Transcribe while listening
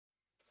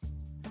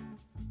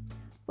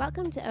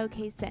Welcome to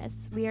OK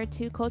Sis. We are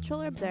two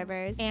cultural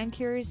observers and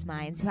curious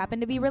minds who happen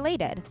to be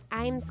related.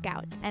 I'm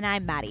Scout. And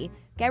I'm Maddie.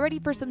 Get ready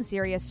for some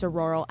serious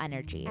sororal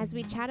energy as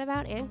we chat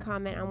about and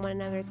comment on one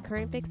another's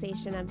current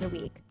fixation of the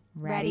week.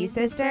 Ready,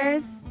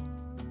 sisters?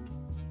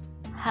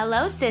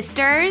 Hello,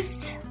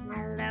 sisters.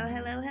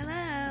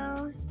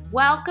 Hello.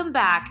 Welcome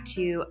back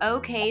to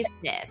OK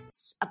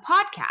Sis, a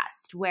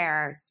podcast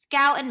where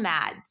Scout and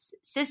Mads,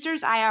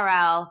 sisters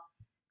IRL,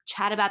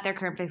 chat about their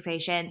current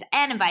fixations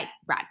and invite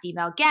rad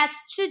female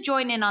guests to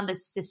join in on the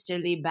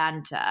sisterly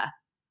banter.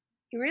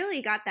 You really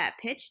got that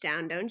pitch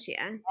down, don't you?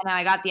 And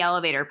I got the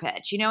elevator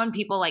pitch. You know when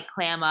people like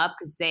clam up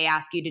because they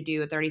ask you to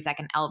do a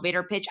 30-second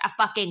elevator pitch? I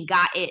fucking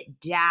got it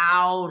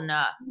down.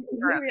 You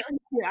really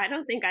do. I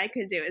don't think I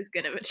could do as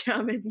good of a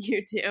job as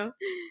you do.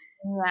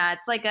 Yeah,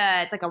 it's like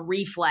a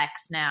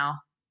reflex now.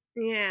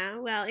 Yeah,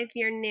 well, if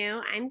you're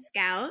new, I'm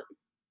Scout.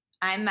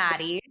 I'm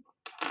Maddie.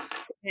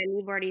 And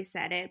you've already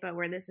said it, but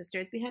we're the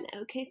sisters behind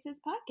OK Sis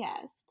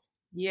podcast.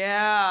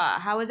 Yeah.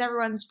 How was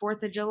everyone's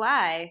 4th of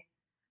July?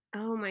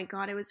 Oh my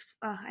God,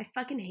 I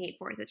fucking hate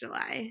 4th of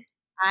July.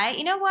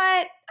 You know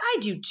what? I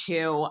do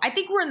too. I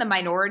think we're in the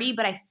minority,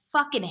 but I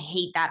fucking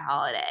hate that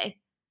holiday.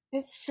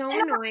 It's so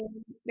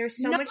annoying. There's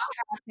so much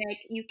traffic.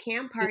 You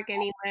can't park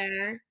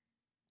anywhere.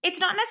 It's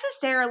not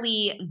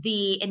necessarily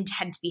the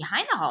intent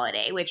behind the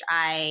holiday, which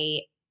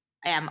I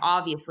am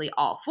obviously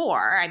all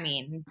for. I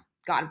mean,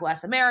 God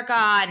bless America,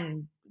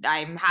 and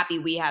I'm happy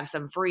we have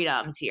some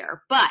freedoms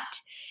here. But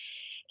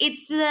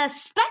it's the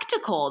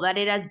spectacle that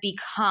it has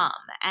become.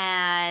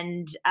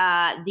 And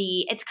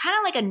it's kind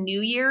of like a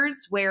New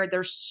Year's where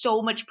there's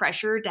so much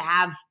pressure to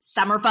have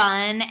summer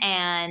fun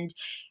and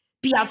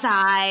be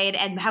outside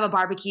and have a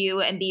barbecue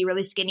and be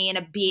really skinny in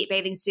a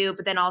bathing suit,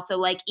 but then also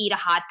like eat a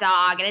hot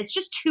dog. And it's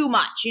just too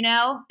much, you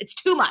know? It's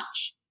too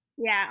much.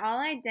 Yeah, all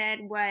I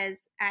did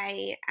was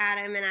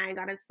Adam and I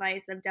got a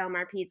slice of Del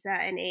Mar pizza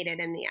and ate it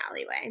in the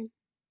alleyway.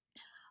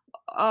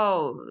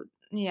 Oh,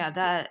 yeah,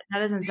 that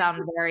doesn't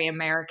sound very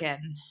American.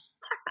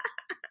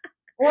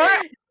 Or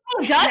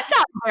it does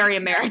sound very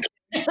American.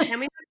 And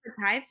we went for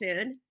Thai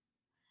food.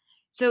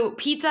 So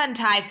pizza and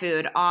Thai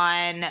food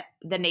on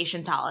the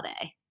nation's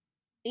holiday.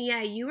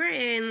 Yeah, you were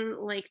in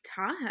Lake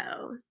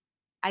Tahoe.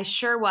 I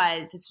sure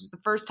was. This was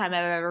the first time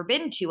I've ever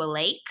been to a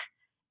lake.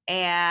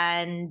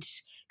 And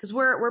because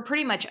we're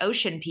pretty much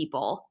ocean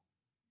people.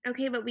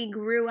 Okay, but we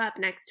grew up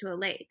next to a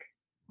lake.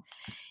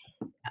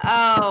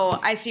 Oh,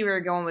 I see where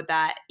you're going with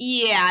that.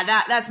 Yeah,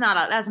 that's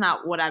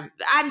not what I'm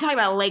talking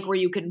about. A lake where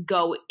you can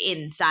go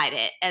inside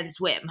it and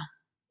swim.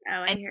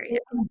 Oh, I hear you.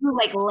 Do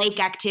like lake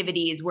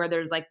activities where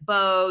there's like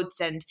boats,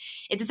 and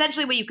it's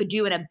essentially what you could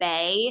do in a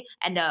bay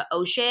and an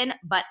ocean,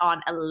 but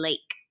on a lake.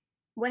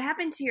 What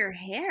happened to your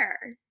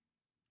hair?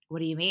 What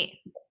do you mean?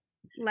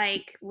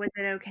 Like, was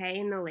it okay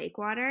in the lake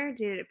water?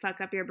 Did it fuck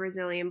up your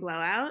Brazilian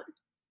blowout?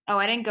 Oh,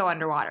 I didn't go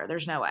underwater.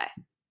 There's no way.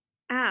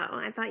 Oh,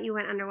 I thought you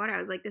went underwater. I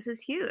was like, this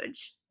is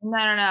huge.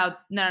 No.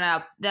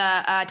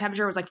 The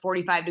temperature was like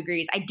 45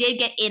 degrees. I did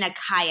get in a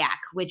kayak,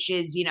 which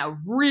is,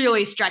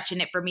 really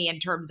stretching it for me in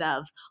terms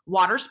of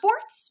water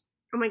sports.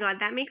 Oh my God,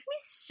 that makes me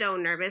so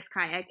nervous,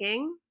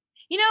 kayaking.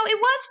 It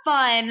was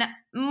fun.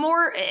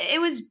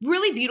 It was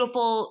really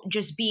beautiful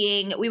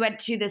we went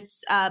to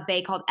this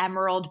bay called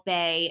Emerald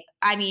Bay.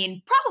 I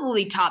mean,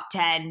 probably top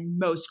 10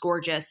 most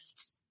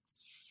gorgeous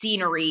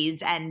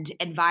sceneries and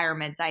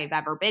environments I've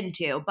ever been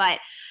to. But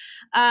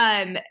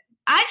I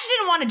just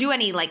didn't want to do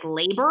any like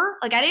labor.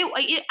 Like I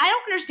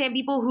don't understand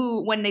people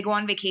who, when they go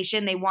on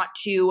vacation, they want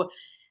to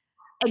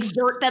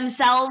exert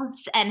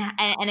themselves and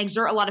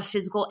exert a lot of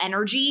physical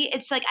energy.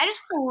 It's like,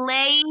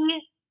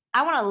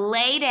 I want to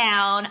lay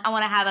down. I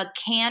want to have a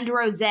canned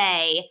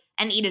rosé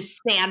and eat a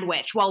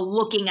sandwich while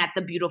looking at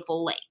the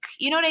beautiful lake.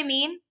 You know what I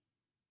mean?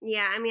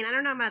 Yeah, I mean, I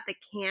don't know about the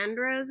canned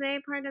rosé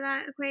part of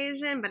that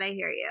equation, but I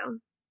hear you.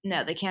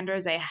 No, the canned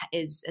rosé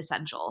is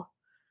essential.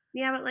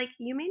 Yeah, but like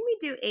you made me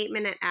do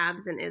 8-minute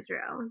abs in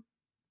Israel.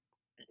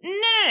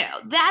 No.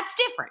 That's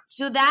different.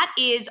 So that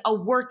is a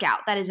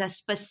workout. That is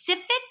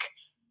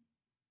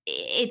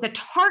it's a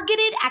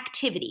targeted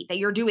activity that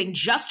you're doing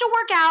just to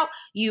work out.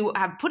 You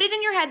have put it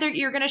in your head that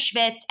you're going to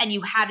schwitz and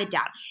you have it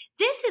down.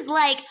 This is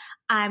like,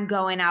 I'm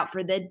going out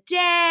for the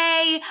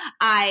day.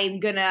 I'm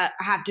going to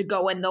have to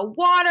go in the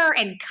water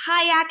and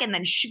kayak and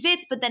then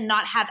schwitz, but then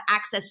not have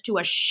access to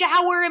a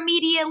shower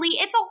immediately.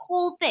 It's a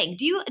whole thing.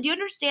 Do you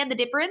understand the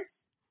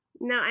difference?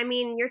 No, I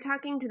mean, you're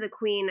talking to the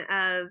queen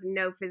of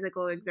no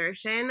physical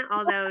exertion,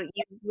 although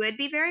you would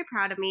be very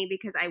proud of me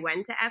because I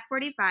went to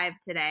F45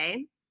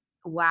 today.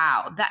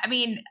 Wow.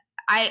 The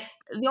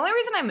only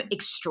reason I'm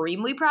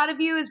extremely proud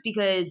of you is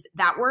because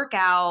that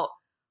workout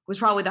was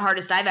probably the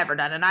hardest I've ever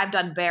done. And I've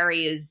done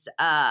berries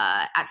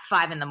at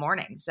 5 a.m.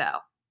 So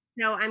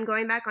I'm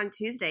going back on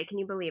Tuesday. Can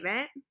you believe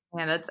it?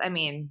 Yeah,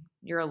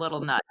 you're a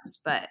little nuts,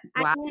 but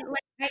wow.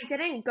 I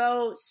didn't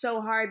go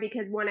so hard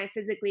because one, I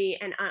physically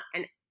and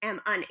am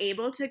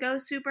unable to go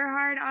super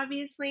hard,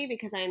 obviously,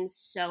 because I'm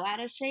so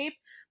out of shape.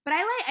 But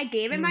I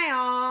gave it my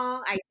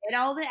all. I did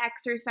all the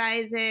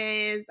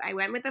exercises. I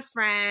went with a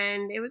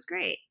friend. It was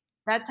great.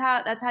 That's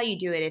how you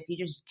do it.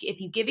 If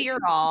you give it your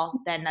all,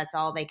 then that's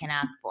all they can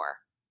ask for.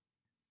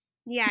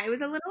 Yeah, it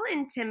was a little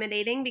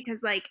intimidating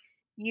because like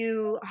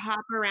you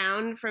hop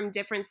around from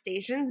different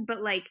stations,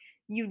 but like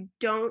you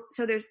don't,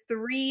 so there's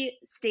 3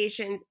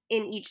 stations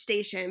in each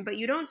station, but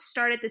you don't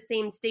start at the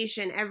same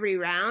station every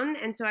round.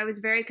 And so I was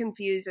very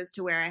confused as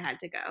to where I had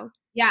to go.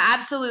 Yeah,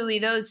 absolutely.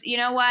 Those, you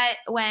know what?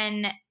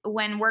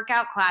 When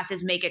workout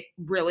classes make it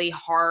really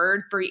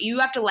hard for you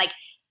have to like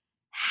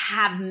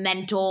have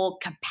mental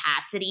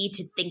capacity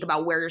to think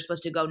about where you're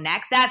supposed to go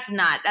next. That's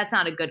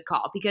not a good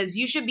call because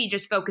you should be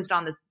just focused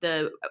on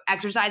the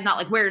exercise, not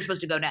like where you're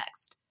supposed to go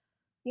next.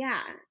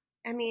 Yeah.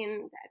 I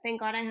mean, thank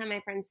God I have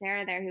my friend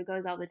Sarah there who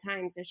goes all the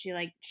time. So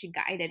she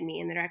guided me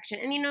in the direction.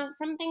 And you know,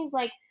 some things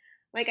like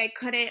I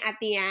couldn't at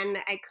the end,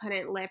 I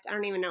couldn't lift. I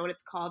don't even know what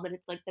it's called, but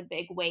it's like the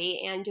big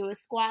weight and do a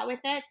squat with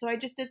it. So I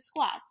just did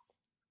squats.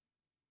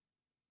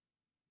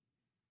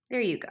 There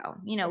you go.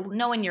 You know,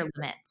 knowing your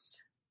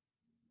limits.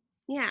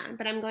 Yeah,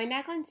 but I'm going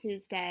back on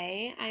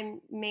Tuesday. I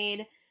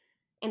made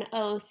an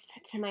oath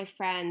to my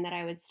friend that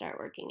I would start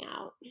working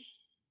out.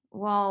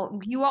 Well,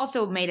 you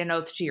also made an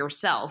oath to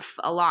yourself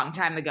a long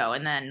time ago,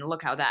 and then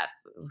look how that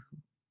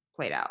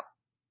played out.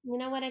 You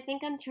know what? I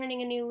think I'm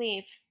turning a new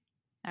leaf.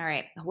 All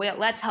right. Well,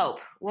 let's hope.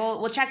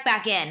 We'll check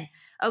back in.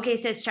 Okay,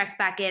 sis checks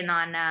back in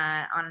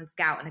on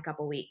Scout in a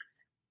couple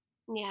weeks.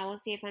 Yeah, we'll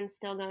see if I'm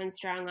still going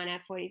strong on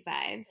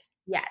F45.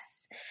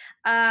 Yes.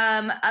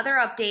 Other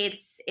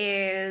updates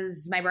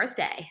is my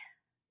birthday.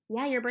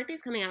 Yeah, your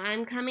birthday's coming up.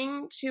 I'm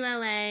coming to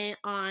LA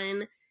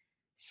on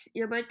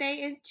your birthday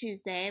is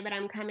Tuesday, but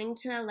I'm coming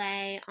to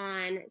LA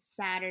on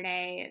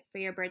Saturday for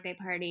your birthday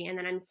party, and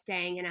then I'm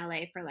staying in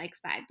LA for like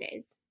 5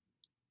 days.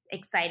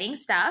 Exciting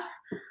stuff.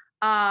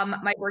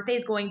 My birthday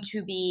is going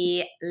to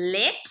be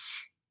lit,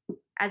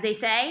 as they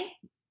say,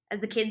 as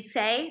the kids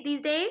say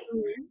these days.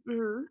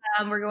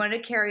 Mm-hmm. We're going to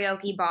a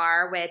karaoke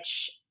bar,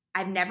 which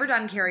I've never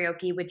done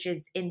karaoke, which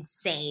is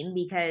insane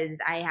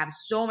because I have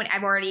so many.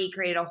 I've already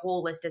created a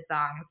whole list of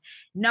songs.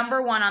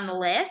 Number 1 on the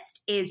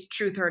list is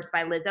Truth Hurts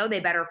by Lizzo.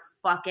 They better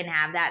fucking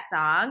have that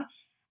song.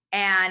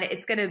 And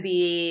it's going to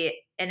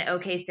be an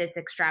OK Sis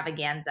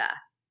extravaganza.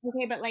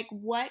 Okay, but like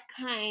what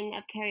kind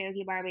of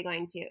karaoke bar are we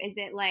going to? Is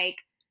it like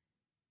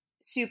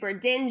super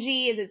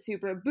dingy? Is it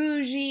super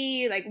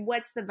bougie? Like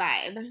what's the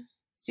vibe?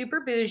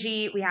 Super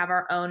bougie. We have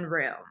our own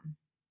room.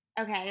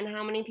 Okay, and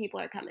how many people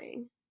are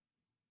coming?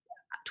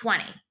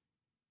 20.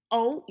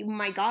 Oh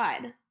my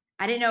God.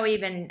 I didn't know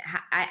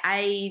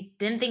I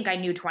didn't think I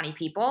knew 20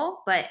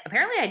 people, but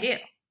apparently I do.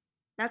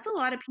 That's a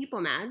lot of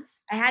people,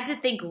 Mads. I had to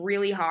think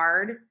really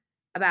hard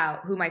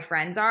about who my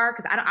friends are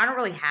because I don't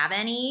really have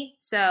any.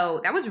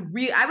 So that was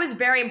I was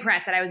very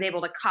impressed that I was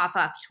able to cough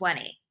up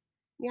 20.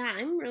 Yeah,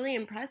 I'm really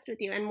impressed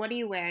with you. And what are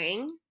you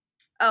wearing?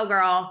 Oh,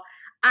 girl.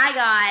 I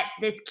got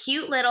this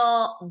cute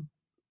little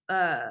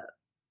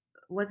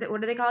what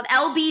are they called?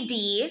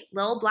 LBD,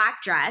 little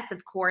black dress,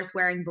 of course,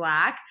 wearing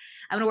black.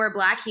 I'm going to wear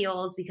black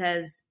heels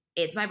because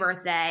it's my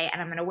birthday and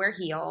I'm going to wear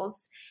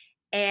heels.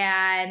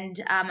 And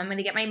I'm going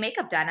to get my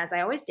makeup done as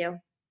I always do.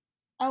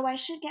 Oh, I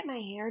should get my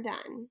hair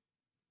done.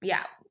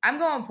 Yeah, I'm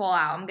going full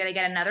out. I'm going to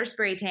get another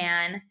spray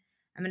tan.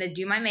 I'm going to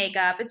do my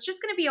makeup. It's just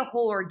going to be a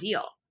whole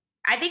ordeal.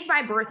 I think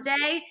my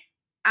birthday,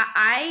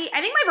 I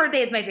think my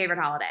birthday is my favorite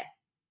holiday.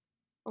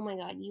 Oh my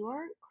God, you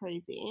are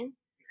crazy.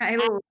 I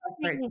was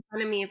making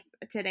fun of me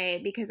today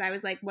because I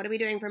was like, what are we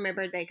doing for my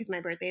birthday? Because my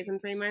birthday is in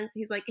 3 months.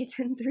 He's like, it's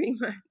in 3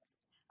 months.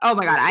 Oh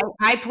my God.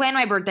 I plan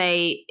my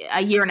birthday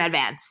a year in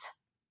advance.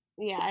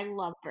 Yeah, I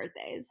love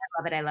birthdays.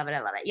 I love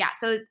it. Yeah.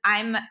 So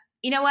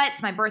you know what?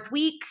 It's my birth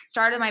week.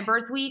 Started my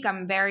birth week.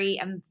 I'm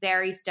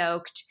very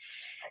stoked.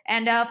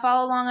 And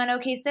follow along on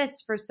OK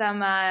Sis for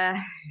some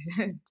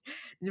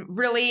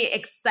really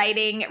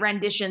exciting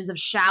renditions of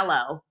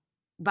Shallow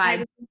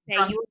by you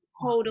were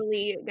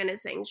totally gonna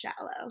sing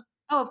Shallow.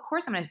 Oh, of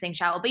course I'm going to sing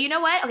Shallow. But you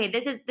know what? Okay,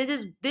 this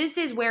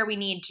is where we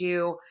need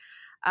to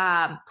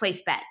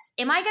place bets.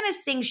 Am I going to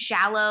sing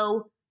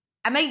Shallow?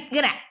 Am I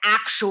going to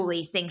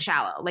actually sing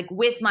Shallow, like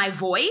with my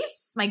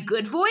voice, my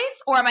good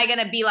voice? Or am I going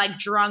to be like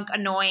drunk,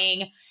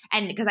 annoying,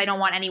 and because I don't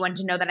want anyone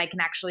to know that I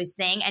can actually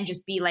sing and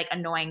just be like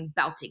annoying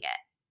belting it?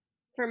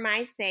 For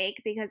my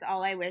sake, because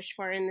all I wish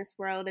for in this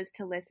world is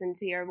to listen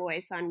to your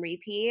voice on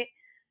repeat.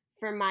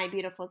 For my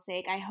beautiful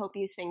sake, I hope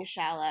you sing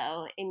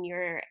Shallow in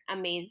your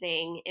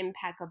amazing,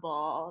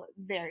 impeccable,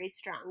 very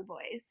strong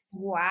voice.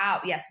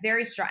 Wow. Yes,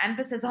 very strong.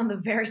 Emphasis on the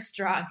very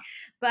strong.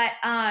 But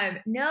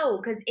no,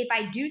 because if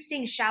I do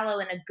sing Shallow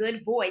in a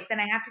good voice, then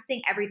I have to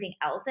sing everything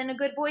else in a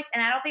good voice.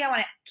 And I don't think I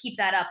want to keep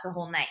that up the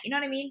whole night. You know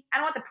what I mean? I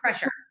don't want the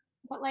pressure.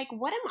 But like,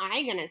 what am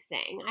I going to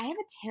sing? I have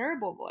a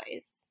terrible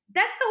voice.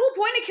 That's the whole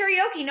point of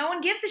karaoke. No one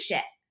gives a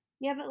shit.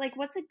 Yeah, but like,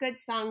 what's a good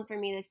song for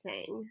me to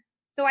sing?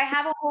 So I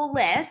have a whole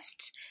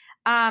list.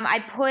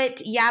 I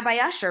put Yeah by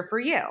Usher for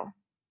you.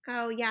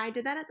 Oh, yeah, I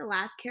did that at the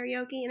last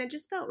karaoke and it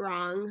just felt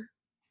wrong.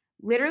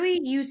 Literally,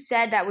 you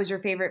said that was your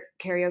favorite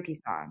karaoke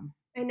song.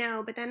 I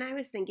know, but then I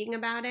was thinking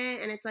about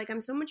it and it's like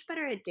I'm so much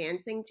better at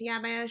dancing to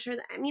Yeah by Usher.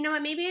 You know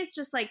what? Maybe it's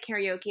just like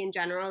karaoke in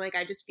general. Like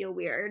I just feel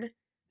weird.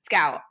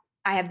 Scout,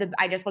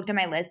 I just looked at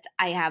my list.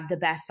 I have the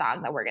best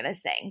song that we're gonna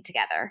sing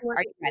together.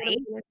 Are you ready?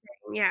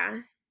 Yeah.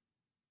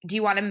 Do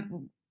you want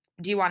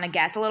to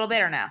guess a little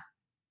bit or no?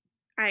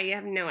 I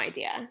have no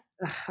idea.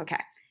 Ugh,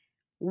 okay.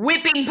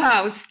 Whipping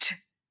Post.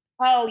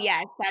 Oh,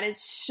 yes. That is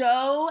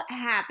so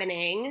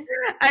happening.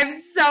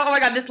 Oh my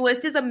God, this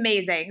list is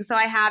amazing. So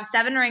I have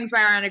Seven Rings by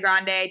Ariana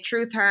Grande,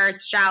 Truth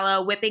Hurts,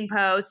 Shallow, Whipping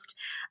Post,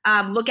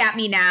 Look at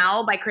Me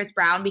Now by Chris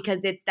Brown,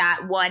 because it's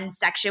that one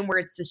section where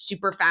it's the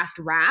super fast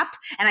rap.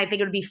 And I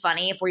think it would be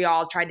funny if we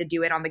all tried to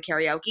do it on the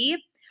karaoke.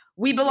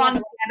 We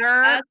Belong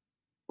Together.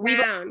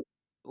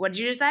 What did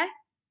you just say?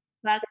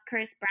 Fuck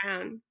Chris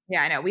Brown.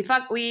 Yeah, I know. We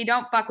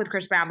don't fuck with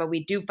Chris Brown, but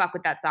we do fuck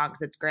with that song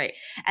because it's great.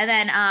 And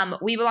then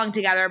We Belong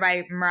Together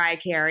by Mariah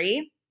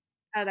Carey.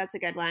 Oh, that's a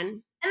good one.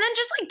 And then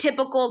just like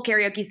typical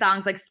karaoke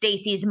songs like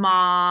Stacy's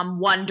Mom,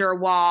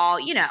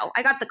 Wonderwall. You know,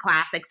 I got the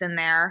classics in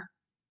there.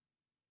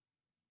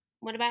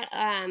 What about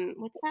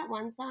what's that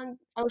one song?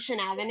 Ocean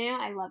Avenue.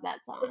 I love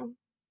that song.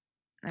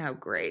 Oh,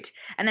 great.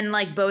 And then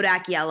like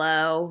Bodak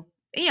Yellow.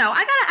 You know,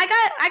 I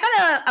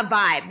got a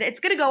vibe.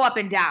 It's gonna go up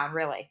and down,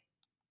 really.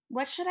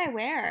 What should I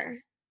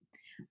wear?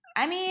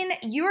 I mean,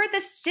 you're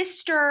the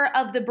sister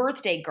of the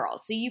birthday girl,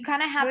 so you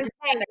kind of have to.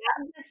 I'm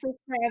the sister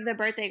of the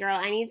birthday girl.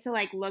 I need to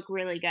like look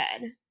really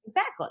good.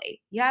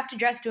 Exactly. You have to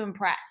dress to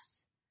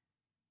impress.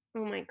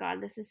 Oh my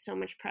God, this is so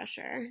much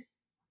pressure.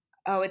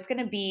 Oh, it's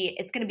gonna be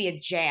a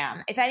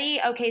jam. If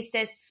any OK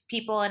Sis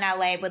people in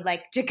LA would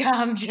like to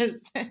come,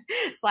 just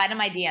slide in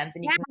my DMs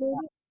and you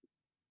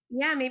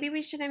can. Maybe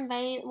we should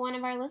invite one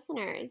of our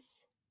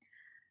listeners.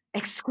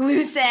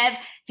 Exclusive.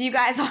 If you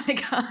guys want to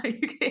come,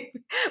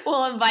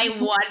 we'll invite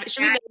one.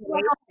 Should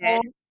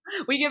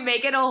we can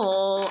make it a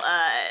whole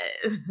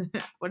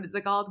what is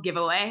it called?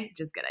 Giveaway?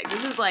 Just kidding.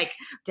 This is like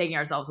taking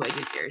ourselves way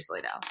too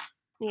seriously now.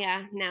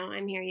 Yeah, no,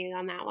 I'm hearing you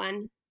on that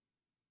one.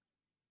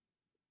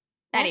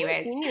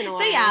 Anyways,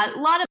 so yeah, a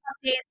lot of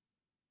updates.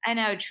 I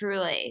know,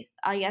 truly.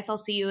 I guess I'll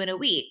see you in a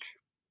week.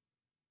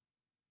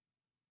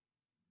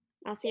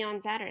 I'll see you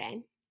on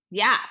Saturday.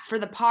 Yeah, for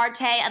the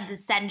party of the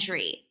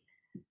century.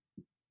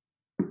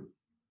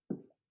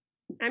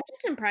 I'm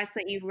just impressed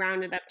that you've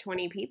rounded up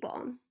 20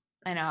 people.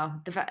 I know.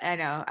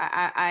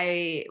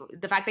 I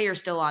the fact that you're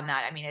still on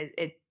that, I mean,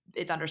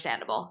 it's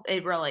understandable.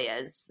 It really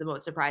is the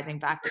most surprising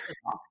fact of it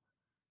all.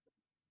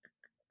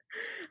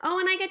 Oh,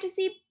 and I get to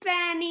see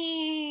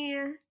Benny.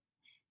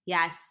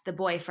 Yes, the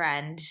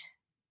boyfriend.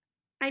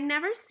 I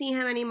never see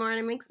him anymore, and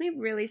it makes me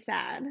really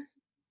sad.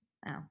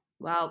 Oh,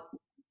 well,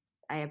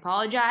 I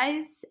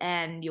apologize,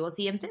 and you will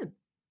see him soon.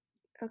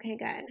 Okay,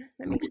 good.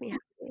 That makes me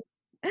happy.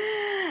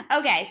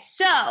 Okay,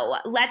 so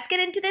let's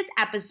get into this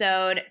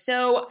episode.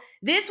 So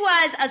this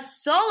was a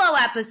solo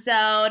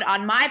episode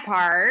on my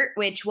part,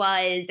 which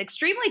was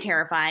extremely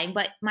terrifying,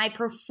 but my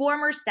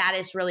performer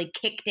status really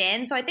kicked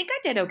in, so I think I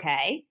did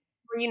okay.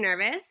 Were you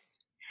nervous?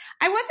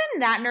 I wasn't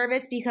that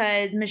nervous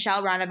because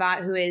Michelle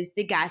Ranavat, who is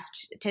the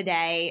guest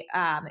today,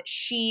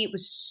 she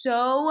was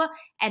so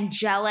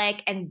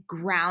angelic and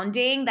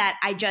grounding that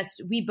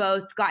we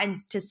both got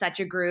into such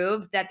a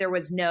groove that there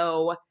was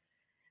no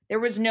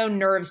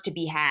nerves to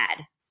be had.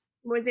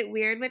 Was it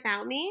weird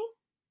without me?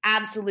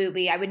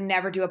 Absolutely. I would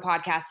never do a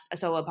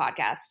solo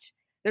podcast.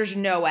 There's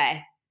no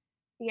way.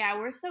 Yeah,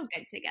 we're so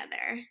good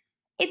together.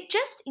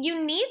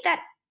 You need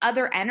that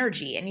other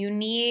energy, and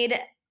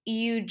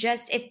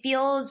it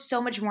feels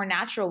so much more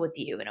natural with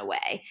you in a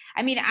way.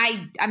 I mean,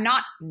 I'm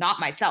not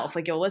myself,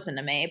 like you'll listen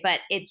to me,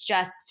 but it's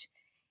just,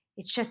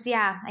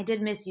 yeah, I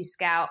did miss you,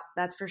 Scout.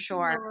 That's for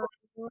sure.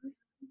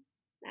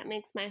 That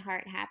makes my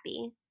heart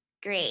happy.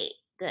 Great.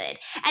 Good.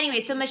 Anyway,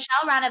 so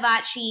Michelle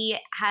Ranavat, she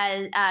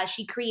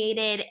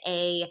created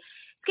a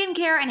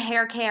skincare and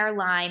hair care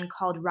line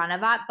called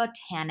Ranavat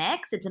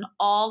Botanics. It's an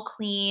all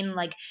clean,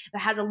 like it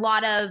has a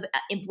lot of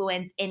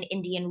influence in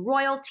Indian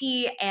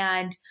royalty,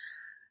 and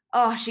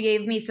she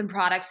gave me some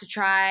products to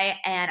try,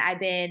 and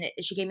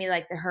she gave me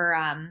like her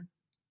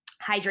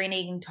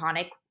hydrating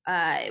tonic,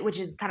 which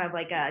is kind of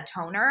like a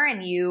toner,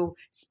 and you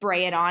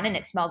spray it on and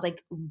it smells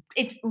like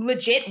it's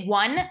legit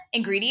one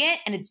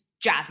ingredient, and it's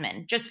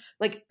jasmine, just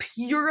like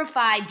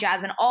purified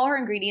jasmine. All her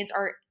ingredients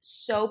are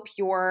so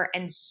pure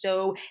and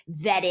so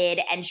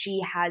vetted, and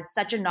she has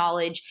such a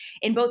knowledge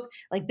in both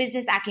like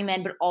business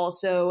acumen, but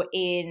also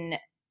in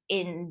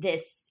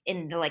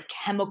the like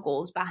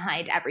chemicals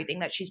behind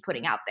everything that she's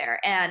putting out there.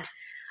 And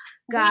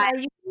God, are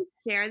you going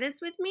to share this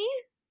with me?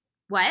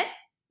 What?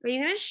 Are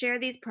you going to share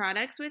these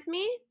products with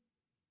me?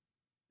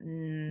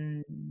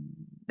 No,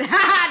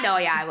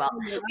 yeah, I will.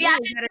 Yeah.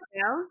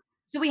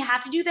 So we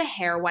have to do the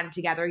hair one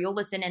together. You'll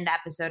listen in the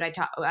episode.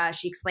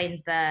 She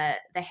explains the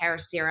hair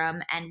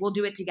serum, and we'll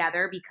do it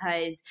together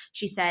because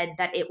she said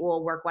that it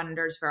will work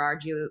wonders for our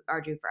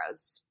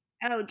Jufros.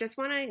 Oh, just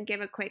want to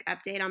give a quick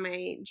update on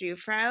my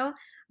Jufro.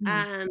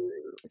 Mm-hmm.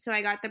 So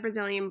I got the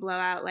Brazilian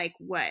blowout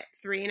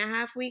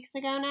 3.5 weeks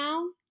ago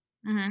now.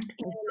 Mm-hmm.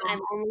 And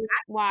I've only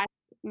washed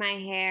my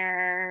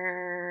hair.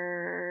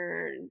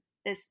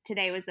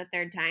 Today was the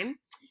third time.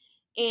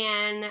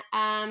 And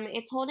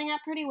it's holding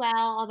up pretty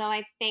well, although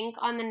I think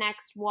on the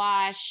next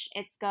wash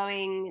it's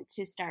going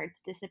to start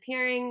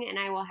disappearing and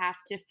I will have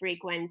to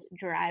frequent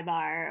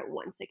Drybar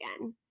once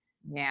again.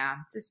 Yeah,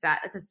 it's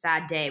a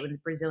sad day when the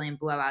Brazilian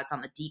blowout's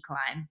on the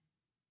decline.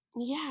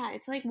 Yeah,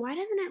 it's like, why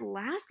doesn't it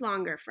last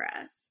longer for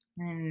us?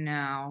 I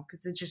know,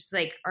 because it's just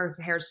like our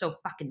hair's so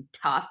fucking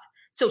tough,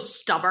 so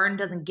stubborn,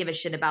 doesn't give a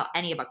shit about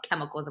any of our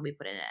chemicals that we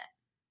put in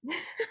it.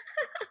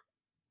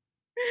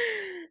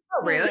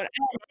 So rude.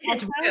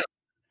 It's rude.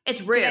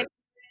 It's rude.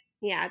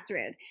 Yeah, it's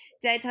rude.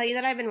 Did I tell you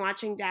that I've been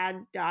watching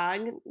Dad's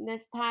dog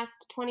this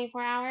past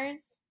 24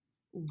 hours?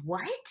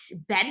 What?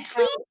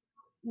 Bentley?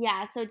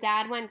 Yeah, so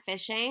Dad went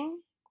fishing.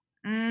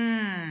 So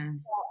I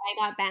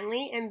got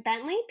Bentley, and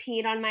Bentley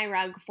peed on my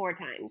rug 4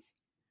 times.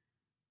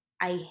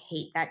 I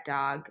hate that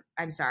dog.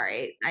 I'm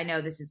sorry. I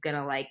know this is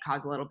gonna like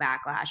cause a little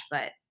backlash,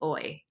 but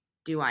oi,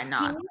 do I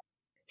not?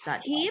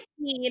 He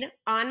peed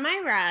on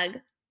my rug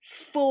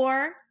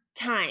 4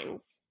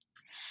 times.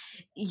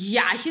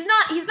 Yeah, he's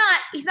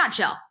not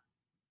chill.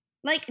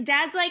 Like,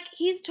 Dad's like,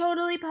 he's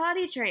totally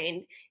potty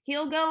trained.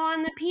 He'll go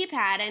on the pee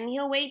pad and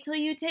he'll wait till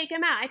you take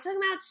him out. I took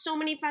him out so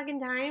many fucking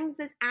times.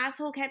 This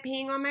asshole kept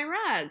peeing on my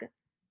rug.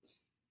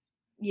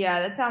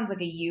 Yeah, that sounds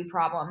like a you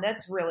problem.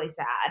 That's really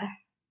sad.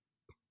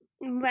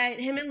 But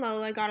him and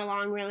Lola got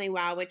along really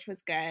well, which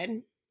was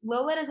good.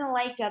 Lola doesn't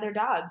like other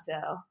dogs,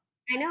 though.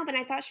 I know, but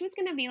I thought she was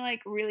going to be,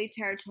 like, really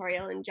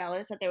territorial and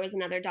jealous that there was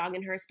another dog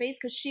in her space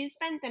because she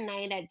spent the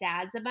night at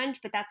Dad's a bunch,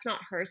 but that's not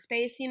her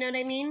space, you know what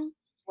I mean?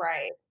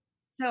 Right.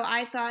 So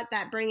I thought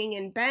that bringing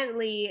in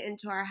Bentley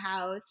into our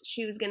house,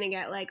 she was going to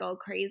get, like, all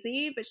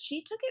crazy, but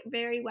she took it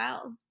very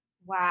well.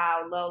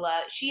 Wow,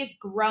 Lola. She is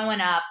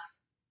growing up.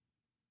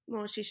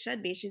 Well, she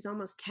should be. She's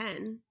almost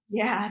 10.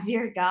 Yeah,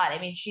 dear God. I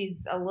mean,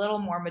 she's a little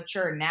more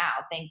mature now,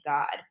 thank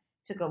God.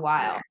 Took a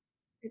while.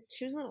 Yeah.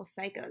 She was a little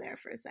psycho there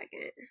for a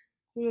second.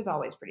 She was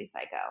always pretty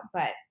psycho,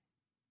 but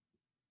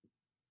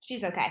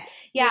she's okay.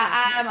 Yeah,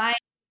 I'm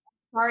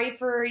sorry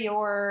for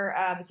your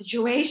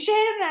situation.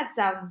 That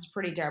sounds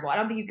pretty terrible. I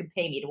don't think you could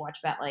pay me to watch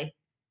Bentley.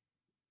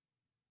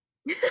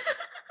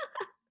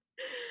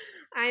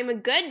 I'm a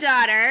good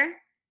daughter.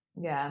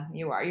 Yeah,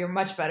 you are. You're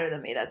much better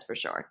than me, that's for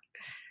sure.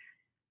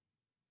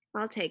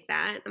 I'll take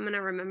that. I'm going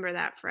to remember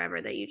that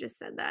forever that you just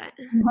said that.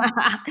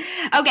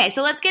 Okay,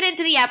 so let's get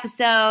into the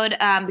episode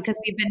because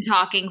we've been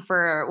talking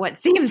for what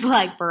seems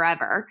like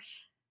forever.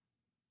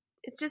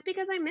 It's just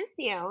because I miss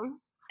you.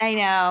 I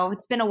know.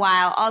 It's been a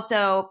while.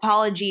 Also,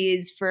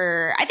 apologies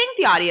for, I think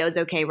the audio is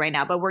okay right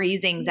now, but we're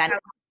using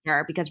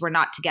Zencaster because we're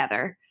not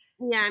together.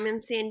 Yeah, I'm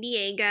in San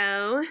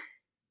Diego.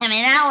 I'm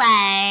in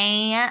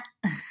LA.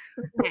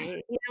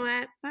 Okay, you know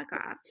what? Fuck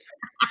off.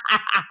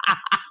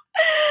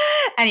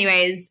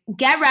 Anyways,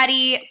 get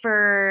ready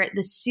for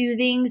the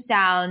soothing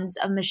sounds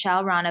of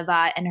Michelle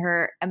Ranovat and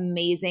her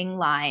amazing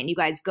line. You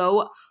guys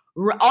go.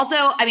 Also,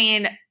 I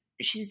mean,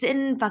 she's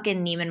in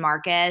fucking Neiman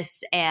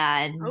Marcus,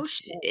 and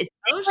it's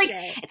like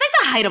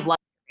the height of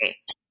luxury.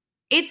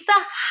 It's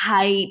the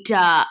height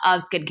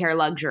of skincare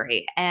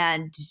luxury,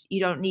 and you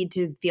don't need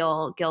to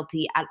feel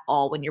guilty at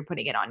all when you're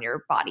putting it on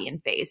your body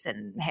and face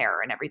and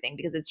hair and everything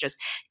because it's just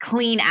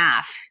clean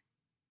AF.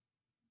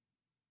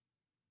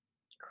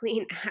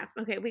 Clean AF.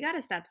 Okay, we got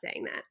to stop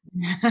saying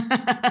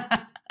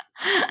that.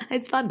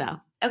 It's fun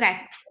though. Okay.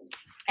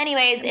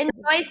 Anyways,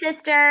 enjoy,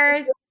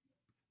 sisters.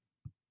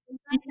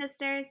 Enjoy,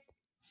 sisters.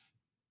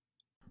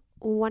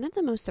 One of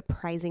the most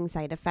surprising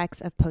side effects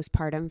of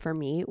postpartum for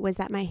me was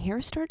that my hair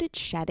started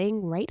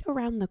shedding right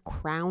around the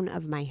crown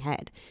of my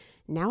head.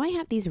 Now I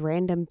have these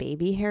random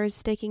baby hairs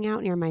sticking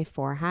out near my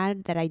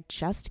forehead that I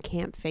just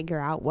can't figure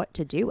out what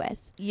to do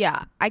with.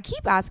 Yeah, I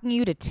keep asking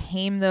you to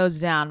tame those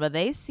down, but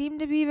they seem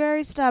to be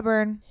very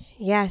stubborn.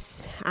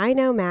 Yes, I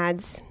know,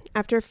 Mads.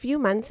 After a few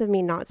months of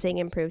me not seeing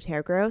improved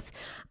hair growth,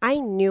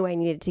 I knew I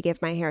needed to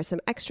give my hair some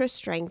extra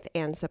strength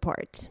and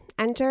support.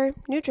 Enter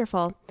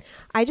Nutrafol.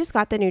 I just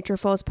got the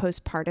Nutrafol's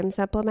postpartum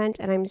supplement,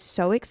 and I'm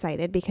so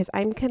excited because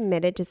I'm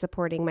committed to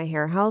supporting my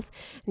hair health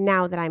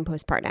now that I'm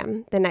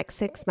postpartum. The next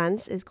 6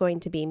 months is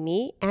going to be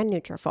me and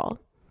Nutrafol.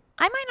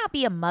 I might not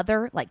be a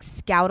mother like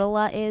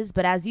Scoutala is,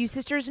 but as you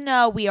sisters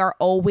know, we are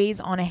always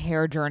on a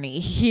hair journey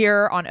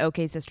here on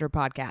OK Sister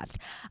Podcast.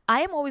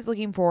 I am always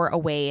looking for a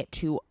way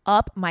to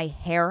up my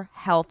hair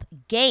health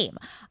game.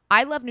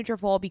 I love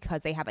Nutrafol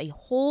because they have a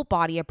whole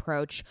body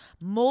approach,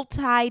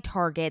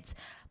 multi-targets,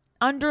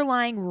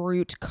 underlying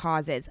root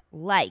causes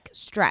like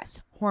stress,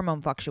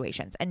 hormone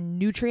fluctuations, and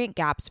nutrient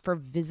gaps for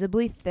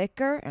visibly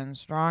thicker and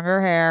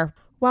stronger hair.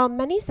 While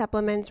many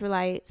supplements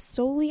rely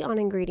solely on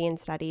ingredient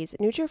studies,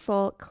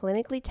 Nutrafol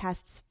clinically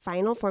tests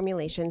final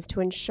formulations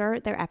to ensure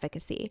their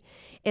efficacy.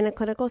 In a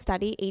clinical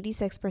study,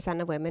 86%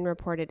 of women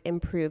reported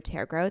improved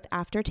hair growth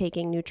after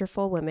taking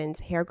Nutrafol Women's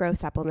hair growth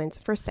supplements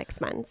for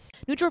 6 months.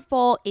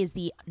 Nutrafol is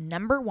the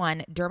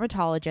 #1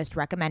 dermatologist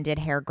recommended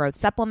hair growth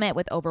supplement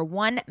with over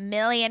 1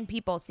 million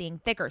people seeing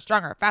thicker,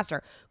 stronger,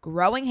 faster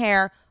growing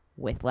hair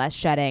with less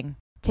shedding.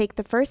 Take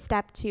the first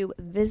step to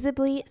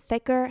visibly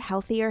thicker,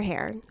 healthier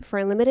hair. For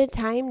a limited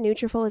time,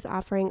 Nutrafol is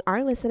offering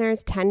our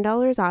listeners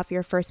 $10 off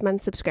your first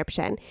month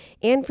subscription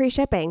and free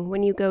shipping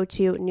when you go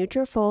to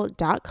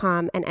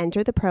Nutrafol.com and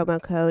enter the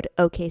promo code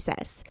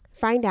OKSIS.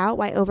 Find out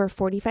why over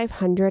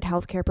 4,500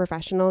 healthcare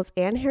professionals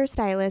and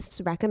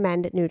hairstylists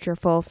recommend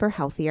Nutrafol for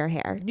healthier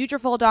hair.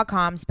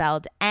 Nutrafol.com,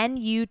 spelled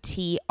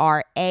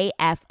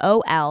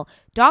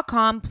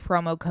Nutrafol.com,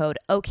 promo code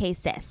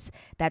OKSIS.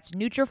 That's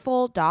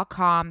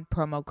Nutrafol.com,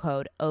 promo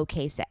code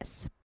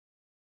OKSIS.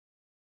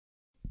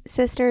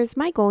 Sisters,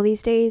 my goal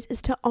these days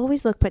is to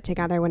always look put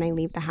together when I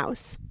leave the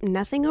house.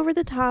 Nothing over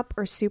the top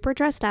or super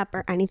dressed up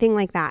or anything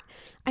like that.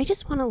 I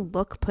just want to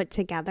look put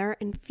together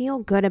and feel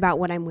good about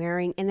what I'm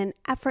wearing in an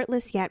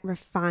effortless yet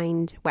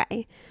refined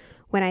way.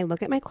 When I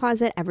look at my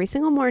closet every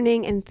single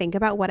morning and think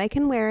about what I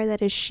can wear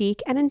that is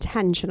chic and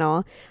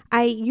intentional,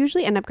 I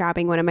usually end up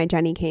grabbing one of my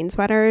Jenni Kayne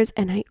sweaters,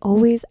 and I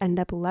always end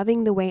up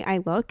loving the way I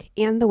look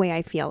and the way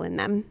I feel in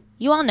them.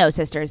 You all know,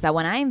 sisters, that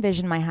when I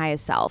envision my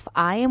highest self,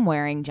 I am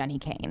wearing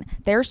Jenni Kayne.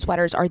 Their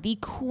sweaters are the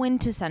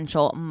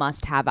quintessential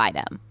must-have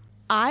item.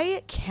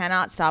 I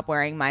cannot stop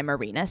wearing my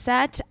Marina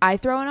set. I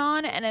throw it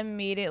on and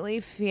immediately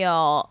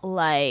feel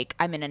like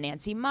I'm in a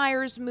Nancy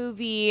Meyers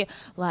movie,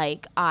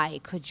 like I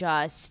could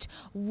just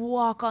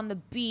walk on the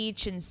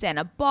beach in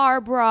Santa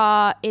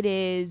Barbara. It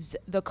is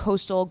the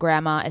coastal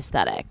grandma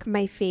aesthetic.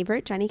 My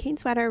favorite Jenni Kayne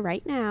sweater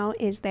right now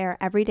is their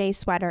everyday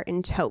sweater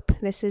in taupe.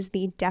 This is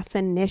the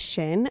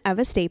definition of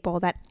a staple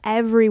that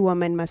every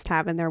woman must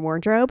have in their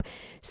wardrobe.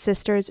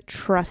 Sisters,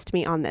 trust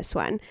me on this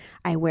one.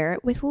 I wear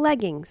it with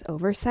leggings,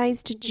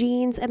 oversized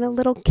jeans, and a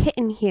little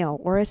kitten heel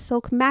or a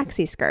silk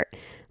maxi skirt.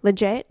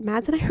 Legit,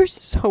 Mads and I are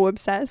so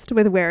obsessed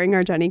with wearing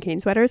our Jenni Kayne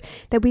sweaters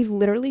that we've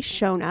literally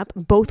shown up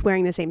both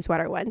wearing the same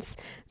sweater once.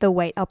 The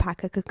white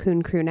alpaca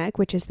cocoon crew neck,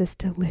 which is this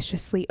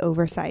deliciously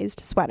oversized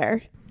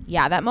sweater.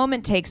 Yeah, that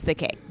moment takes the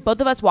cake. Both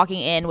of us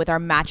walking in with our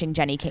matching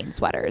Jenni Kayne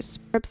sweaters.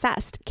 We're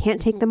obsessed.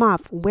 Can't take them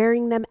off.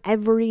 Wearing them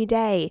every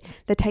day.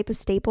 The type of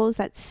staples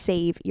that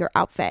save your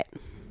outfit.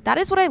 That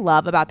is what I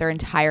love about their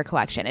entire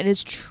collection. It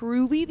is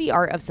truly the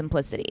art of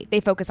simplicity. They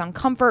focus on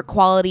comfort,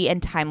 quality,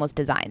 and timeless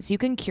designs. You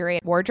can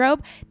curate a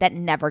wardrobe that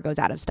never goes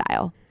out of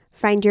style.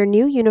 Find your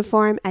new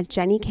uniform at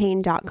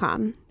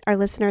JenniKayne.com. Our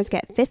listeners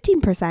get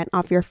 15%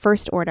 off your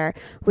first order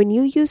when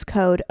you use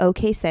code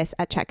OKSIS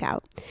at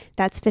checkout.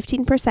 That's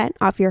 15%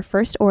 off your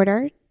first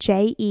order,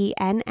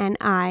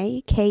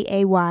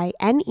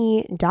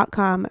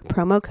 JenniKayne.com,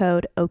 promo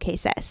code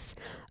OKSIS.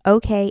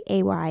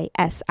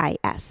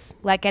 OKAYSIS.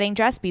 Let getting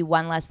dressed be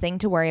one less thing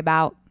to worry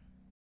about.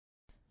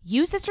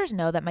 You sisters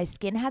know that my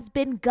skin has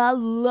been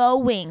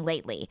glowing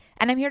lately,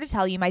 and I'm here to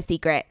tell you my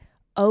secret.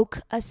 Oak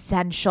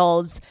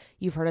Essentials.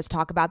 You've heard us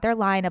talk about their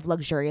line of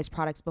luxurious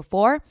products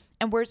before,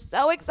 and we're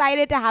so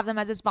excited to have them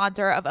as a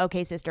sponsor of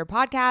OK Sister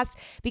Podcast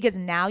because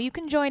now you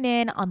can join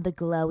in on the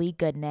glowy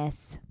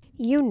goodness.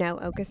 You know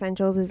Oak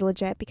Essentials is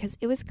legit because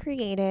it was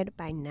created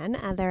by none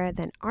other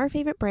than our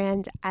favorite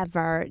brand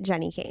ever,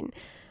 Jenni Kayne.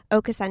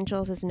 Oak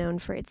Essentials is known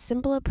for its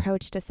simple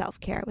approach to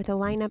self-care with a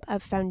lineup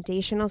of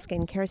foundational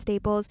skincare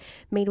staples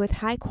made with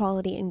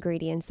high-quality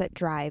ingredients that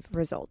drive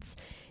results.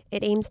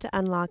 It aims to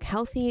unlock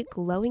healthy,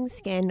 glowing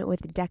skin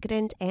with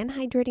decadent and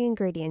hydrating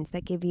ingredients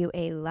that give you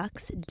a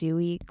luxe,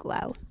 dewy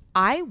glow.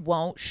 I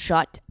won't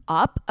shut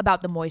up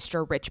about the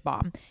Moisture Rich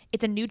Balm.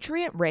 It's a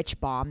nutrient-rich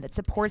balm that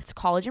supports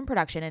collagen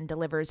production and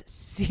delivers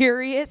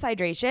serious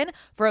hydration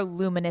for a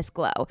luminous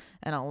glow.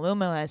 And a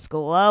luminous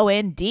glow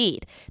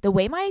indeed. The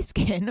way my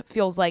skin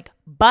feels like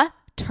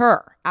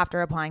butter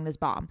after applying this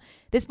balm.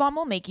 This balm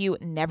will make you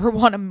never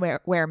want to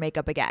wear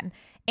makeup again.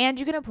 And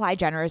you can apply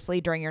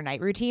generously during your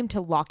night routine to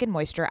lock in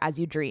moisture as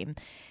you dream.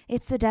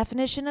 It's the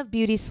definition of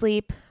beauty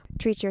sleep.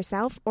 Treat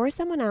yourself or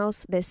someone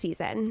else this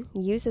season.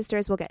 You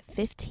sisters will get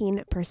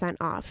 15%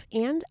 off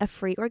and a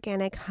free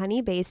organic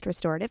honey-based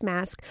restorative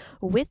mask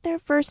with their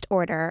first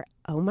order.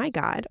 Oh my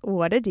God,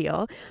 what a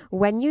deal.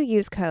 When you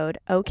use code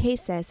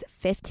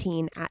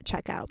OKSIS15 at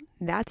checkout.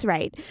 That's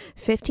right,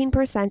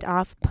 15%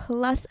 off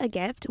plus a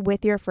gift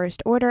with your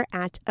first order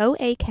at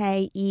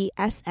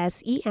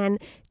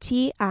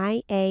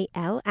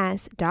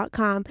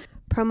OAKESSENTIALS.com.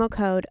 Promo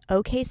code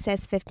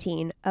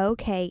OKSIS15,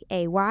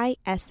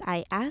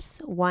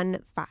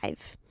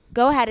 OKAYSIS15.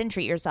 Go ahead and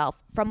treat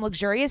yourself. From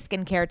luxurious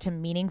skincare to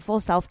meaningful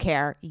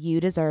self-care,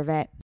 you deserve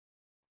it.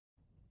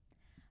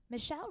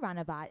 Michelle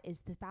Ranavat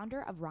is the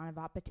founder of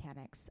Ranavat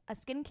Botanics, a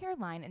skincare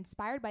line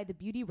inspired by the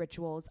beauty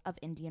rituals of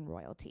Indian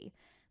royalty.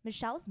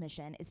 Michelle's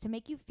mission is to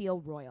make you feel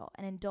royal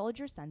and indulge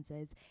your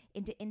senses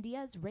into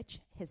India's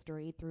rich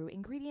history through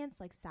ingredients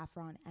like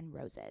saffron and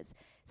roses.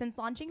 Since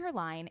launching her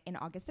line in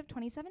August of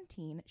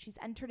 2017, she's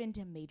entered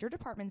into major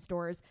department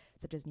stores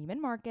such as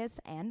Neiman Marcus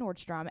and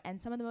Nordstrom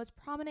and some of the most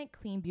prominent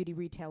clean beauty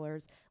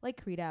retailers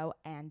like Credo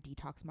and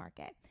Detox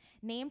Market.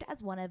 Named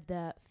as one of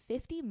the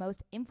 50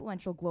 most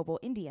influential global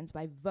Indians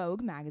by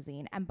Vogue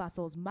magazine and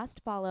Bustle's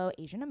Must Follow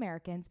Asian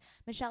Americans,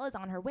 Michelle is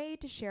on her way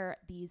to share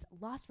these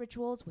lost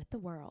rituals with the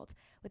world.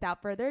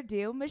 Without further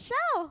ado,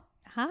 Michelle.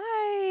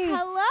 Hi.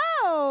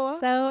 Hello.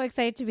 So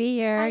excited to be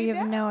here. I You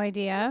have know. no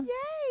idea.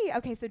 Yay.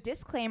 Okay, so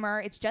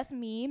disclaimer, it's just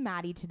me,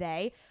 Maddie,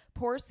 today.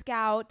 Poor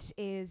Scout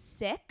is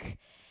sick,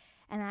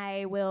 and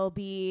I will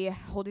be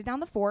holding down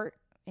the fort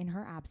in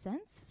her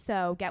absence.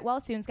 So get well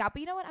soon, Scout.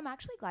 But you know what? I'm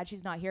actually glad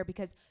she's not here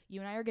because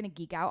you and I are going to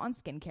geek out on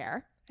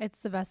skincare.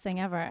 It's the best thing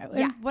ever.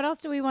 Yeah. And what else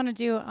do we want to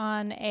do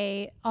on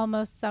a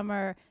almost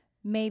summer,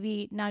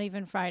 maybe not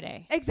even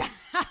Friday?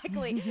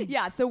 Exactly.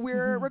 Yeah, so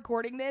we're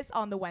recording this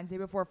on the Wednesday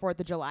before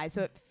 4th of July,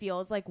 so it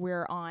feels like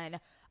we're on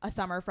a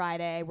summer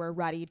Friday. We're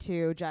ready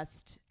to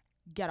just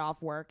get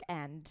off work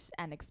and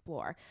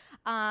explore.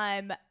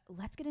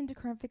 Let's get into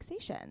current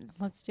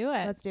fixations. Let's do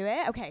it. Let's do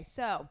it. Okay,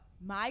 so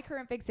my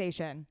current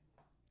fixation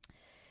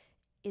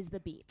is the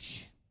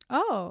beach.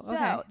 Oh, okay.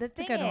 So the That's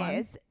a thing good one.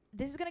 is,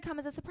 this is going to come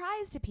as a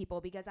surprise to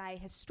people because I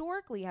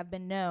historically have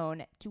been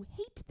known to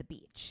hate the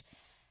beach.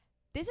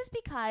 This is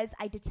because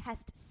I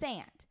detest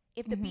sand.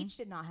 If the beach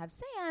did not have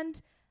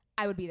sand,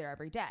 I would be there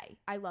every day.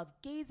 I love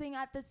gazing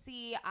at the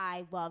sea.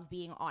 I love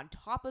being on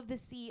top of the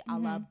sea. I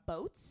love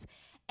boats.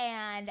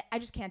 And I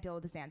just can't deal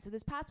with the sand. So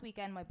this past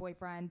weekend, my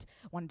boyfriend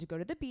wanted to go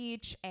to the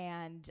beach,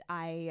 and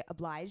I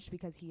obliged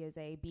because he is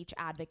a beach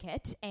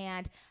advocate.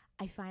 And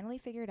I finally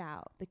figured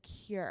out the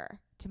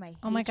cure to my hatred.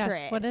 Oh my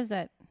gosh, what is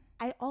it?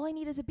 All I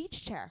need is a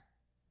beach chair.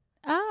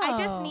 Oh, I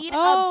just need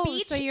a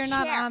beach so you're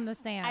not chair. on the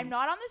sand. I'm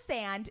not on the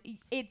sand.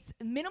 It's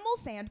minimal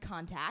sand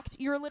contact.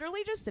 You're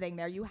literally just sitting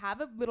there. You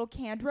have a little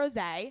canned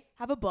rosé,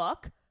 have a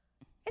book.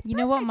 It's You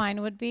know what perfect.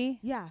 mine would be?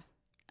 Yeah.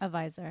 A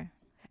visor.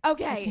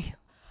 Okay.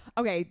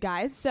 Okay,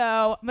 guys.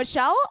 So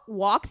Michelle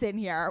walks in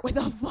here with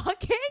a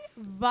fucking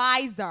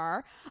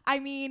visor. I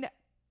mean,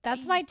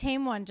 That's my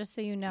tame one, just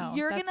so you know.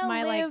 you're That's gonna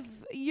my, live.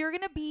 You're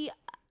gonna be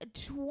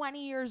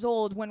 20 years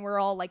old when we're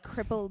all like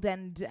crippled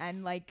and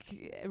like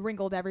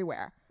wrinkled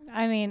everywhere.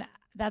 I mean,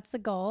 that's the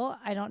goal.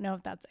 I don't know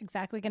if that's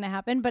exactly going to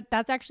happen, but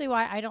that's actually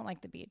why I don't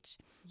like the beach.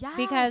 Yes.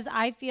 Because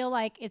I feel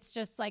like it's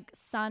just like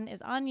sun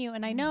is on you.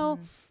 And I know,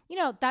 you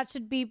know, that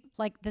should be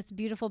like this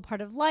beautiful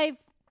part of life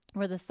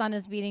where the sun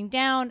is beating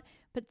down.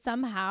 But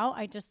somehow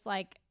I just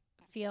like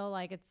feel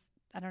like it's,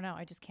 I don't know,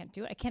 I just can't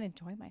do it. I can't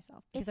enjoy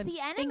myself because It's I'm the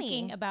just enemy.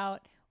 thinking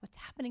about what's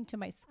happening to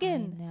my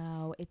skin.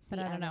 No, it's But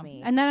the I don't enemy.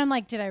 know. And then I'm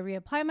like, did I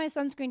reapply my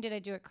sunscreen? Did I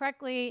do it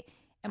correctly?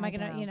 Am I I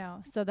going to, know. you know,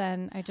 so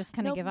then I just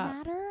kind of no give up.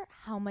 matter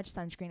how much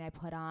sunscreen I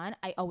put on,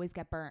 I always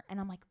get burnt. And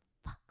I'm like,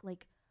 fuck,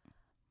 like,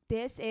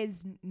 this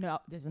is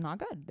not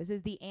good. This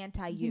is the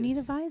anti-use. You need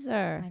a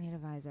visor. I need a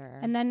visor.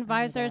 And then I need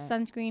visor, it.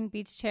 sunscreen,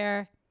 beach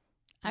chair.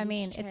 I Beach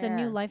mean, it's a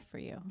new chair. life for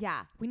you.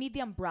 Yeah, we need the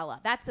umbrella.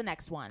 That's the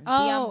next one.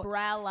 Oh, the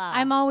umbrella.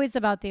 I'm always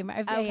about the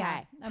okay.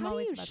 Yeah, I'm how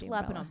always do you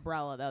about the schlep an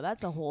umbrella. umbrella though?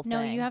 That's a whole thing.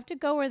 No, you have to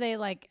go where they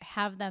like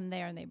have them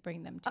there and they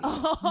bring them to you.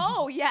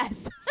 Oh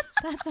yes.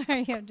 That's where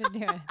you have to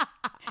do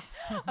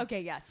it.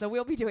 Okay, yes. So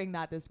we'll be doing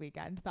that this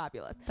weekend.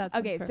 Fabulous. That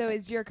sounds Okay, so perfect.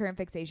 is your current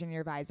fixation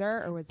your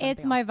visor or was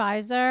It's something my else?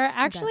 visor.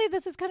 Actually,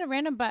 this is kind of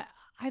random, but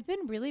I've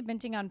been really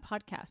binging on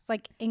podcasts,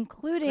 like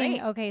including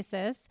Great. Okay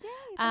Sis. Yay,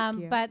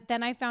 thank you. But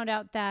then I found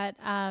out that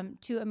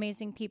two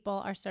amazing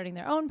people are starting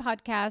their own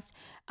podcast,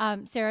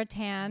 Sarah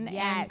Tan and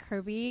Yes.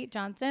 Kirby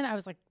Johnson. I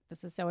was like,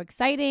 this is so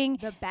exciting.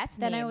 The best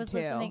Then name I was too.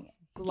 listening.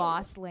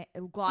 Los Oh,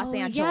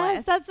 Angeles.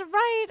 yes, that's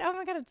right. Oh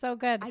my God, it's so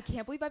good. I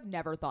can't believe I've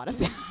never thought of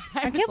that.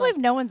 I can't believe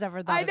no one's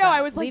ever thought I of know. that.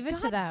 I was Leave like, it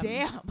to them. God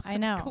damn. I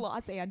know.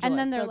 Los Angeles. And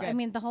then they're, so good. I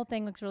mean, the whole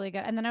thing looks really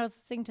good. And then I was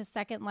listening to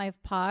Second Life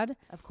Pod.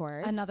 Of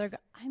course. I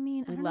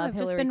mean, We I don't love know. I've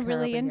just Hillary been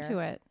really Kerr over into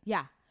here. it.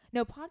 Yeah.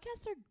 No,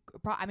 podcasts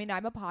are. I mean,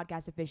 I'm a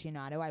podcast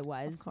aficionado. I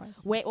was Of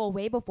course.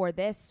 way before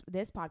this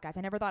podcast.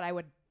 I never thought I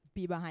would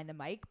be behind the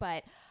mic,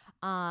 but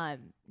no,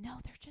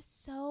 they're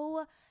just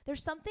so.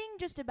 There's something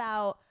just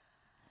about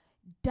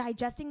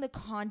digesting the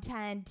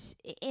content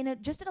in a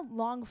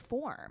long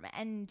form,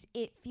 and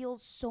it feels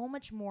so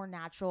much more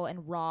natural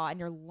and raw, and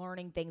you're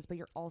learning things, but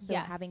you're also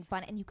Yes. having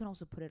fun, and you can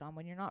also put it on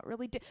when you're not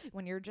really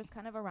when you're just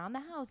kind of around the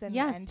house. And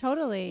Yes, and,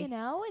 totally. You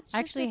know, it's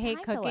I just actually a hate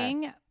time filler.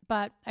 cooking,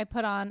 but I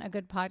put on a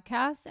good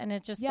podcast and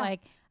it's just Yeah.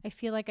 like, I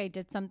feel like I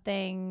did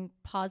something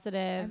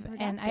positive. And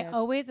And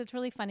productive. it's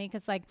really funny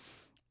because like,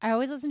 I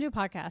always listen to a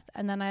podcast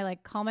and then I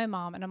like call my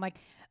mom and I'm like,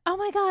 oh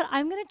my God,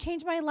 I'm going to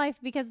change my life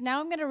because now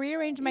I'm going to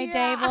rearrange my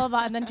day, blah, blah,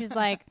 blah. And then she's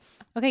like,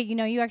 okay, you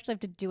know, you actually have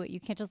to do it. You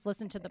can't just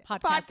listen to the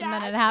podcast and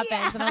then it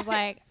happens. And I was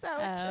like, so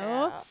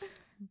oh. true.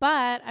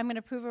 But I'm going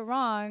to prove her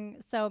wrong.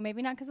 So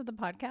maybe not because of the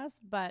podcast,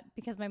 but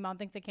because my mom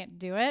thinks I can't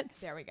do it.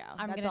 There we go.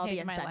 I'm That's going to all change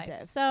the my incentive.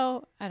 life.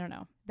 So I don't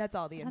know. That's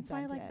all the That's why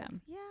I incentive. like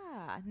them.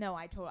 Yeah. No,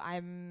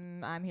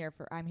 I'm here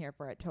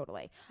for it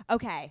totally.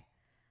 Okay.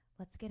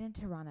 Let's get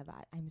into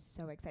Ranavat. I'm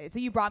so excited. So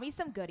you brought me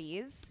some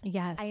goodies.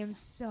 Yes. I am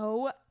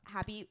so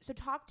happy. So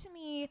talk to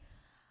me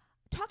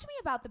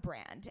about the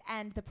brand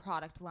and the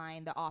product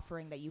line, the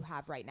offering that you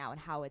have right now and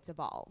how it's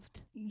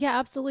evolved. Yeah,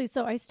 absolutely.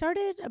 So I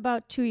started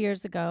about 2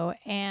 years ago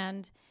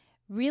and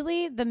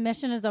really the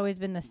mission has always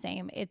been the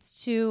same.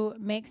 It's to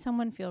make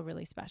someone feel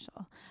really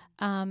special.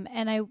 And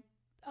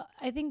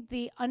I think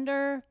the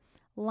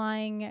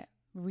underlying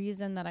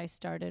reason that I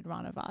started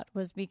Ranavat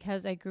was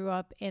because I grew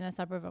up in a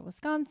suburb of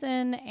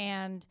Wisconsin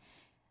and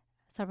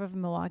suburb of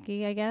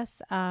Milwaukee, I guess.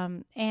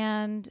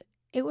 And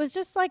it was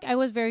just like I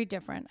was very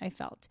different, I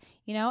felt,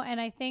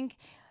 and I think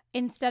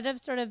instead of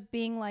sort of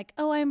being like,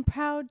 oh, I'm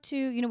proud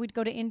to, we'd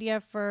go to India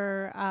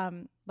for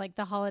like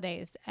the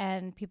holidays,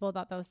 and people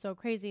thought that was so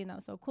crazy and that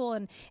was so cool.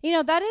 And,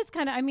 that is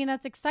kind of,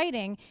 that's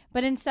exciting.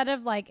 But instead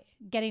of like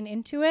getting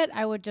into it,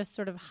 I would just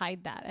sort of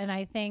hide that. And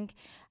I think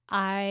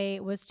I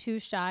was too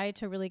shy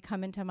to really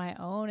come into my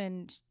own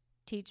and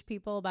teach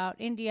people about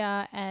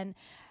India. And,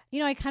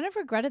 I kind of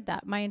regretted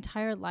that my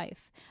entire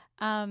life.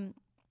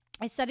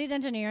 I studied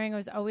engineering. I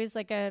was always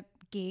like a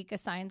geek, a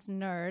science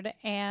nerd.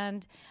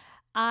 And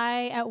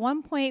at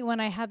one point when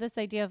I had this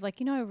idea of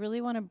like, I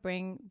really want to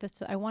bring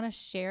this, I want to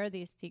share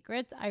these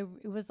secrets.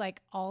 It was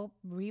like all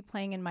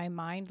replaying in my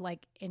mind,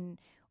 like in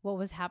what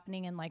was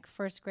happening in like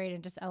first grade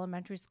and just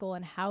elementary school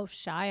and how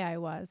shy I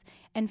was,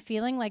 and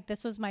feeling like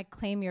this was my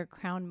claim your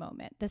crown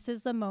moment. This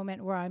is the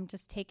moment where I'm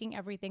just taking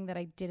everything that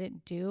I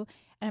didn't do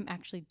and I'm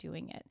actually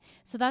doing it.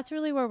 So that's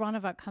really where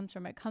Ronavut comes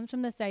from. It comes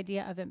from this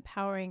idea of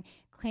empowering,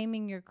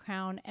 claiming your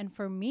crown. And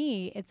for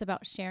me, it's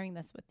about sharing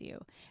this with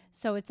you.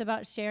 So it's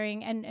about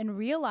sharing and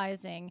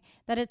realizing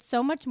that it's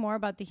so much more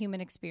about the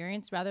human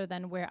experience rather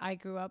than where I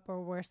grew up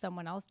or where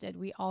someone else did.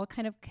 We all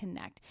kind of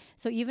connect.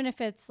 So even if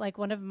it's like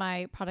one of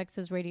my products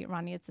is Radiant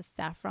Rani, it's a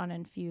saffron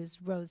infused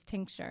rose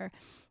tincture.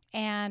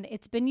 And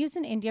it's been used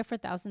in India for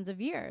thousands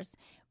of years.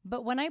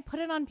 But when I put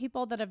it on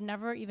people that have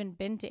never even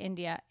been to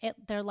India,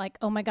 they're like,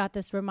 oh my God,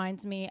 this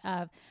reminds me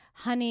of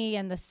honey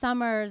and the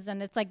summers.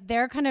 And it's like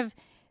they're kind of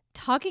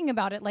talking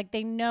about it like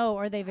they know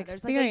or they've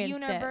experienced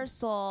like a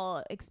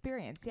universal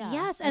experience. Yeah.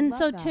 Yes. And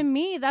so to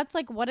me, that's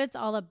like what it's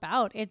all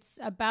about. It's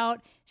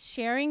about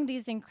sharing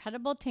these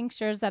incredible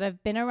tinctures that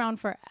have been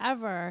around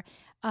forever,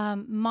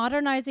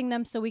 modernizing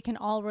them so we can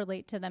all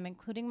relate to them,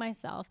 including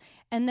myself,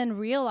 and then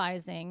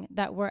realizing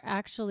that we're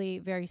actually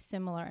very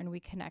similar and we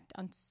connect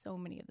on so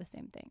many of the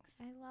same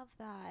things. I love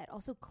that.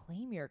 Also,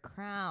 claim your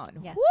crown.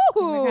 Yes.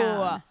 Woo! Claim your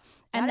crown.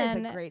 And that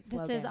then is a great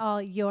slogan. This is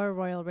all your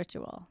royal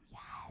ritual.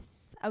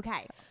 Yes.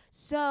 Okay.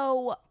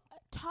 So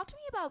talk to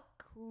me about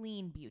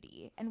clean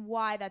beauty and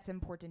why that's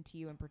important to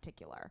you in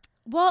particular.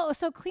 Well,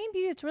 so clean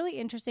beauty, it's really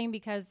interesting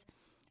because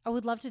I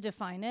would love to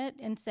define it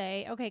and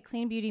say, okay,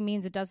 clean beauty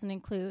means it doesn't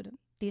include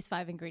these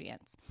 5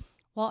 ingredients.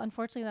 Well,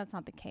 unfortunately, that's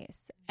not the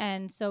case.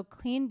 And so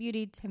clean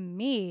beauty to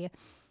me,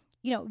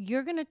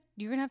 you're gonna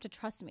have to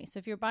trust me. So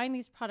if you're buying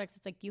these products,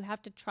 it's like you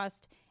have to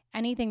trust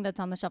anything that's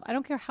on the shelf. I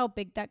don't care how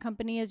big that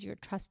company is, you're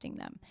trusting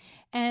them.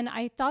 And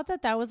I thought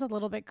that was a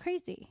little bit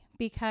crazy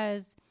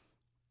because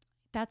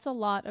that's a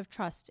lot of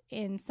trust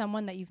in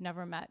someone that you've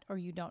never met or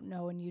you don't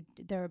know, and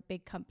they're a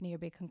big company or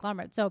big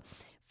conglomerate. So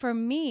for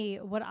me,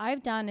 what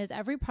I've done is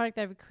every product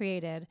that I've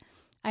created,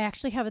 I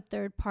actually have a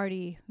third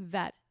party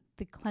vet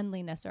the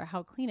cleanliness or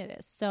how clean it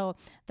is. So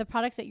the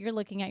products that you're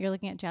looking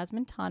at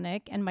Jasmine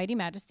Tonic and Mighty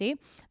Majesty.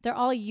 They're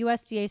all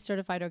USDA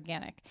certified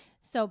organic.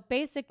 So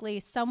basically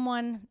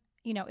someone,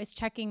 is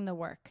checking the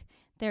work.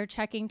 They're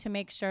checking to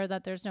make sure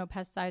that there's no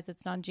pesticides,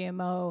 it's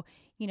non-GMO,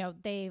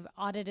 they've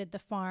audited the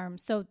farm.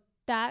 So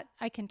that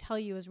I can tell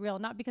you is real,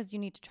 not because you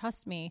need to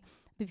trust me,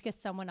 but because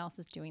someone else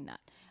is doing that.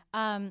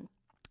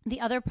 The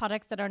other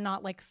products that are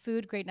not like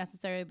food grade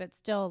necessarily, but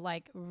still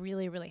like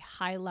really, really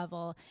high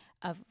level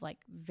of like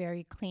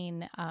very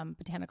clean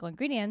botanical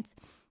ingredients,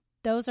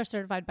 those are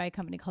certified by a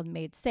company called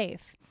Made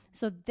Safe.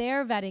 So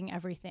they're vetting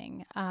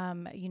everything,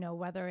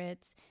 whether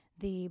it's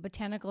the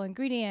botanical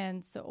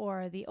ingredients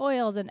or the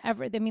oils and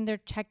they're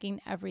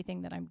checking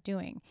everything that I'm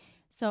doing.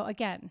 So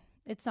again,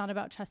 it's not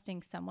about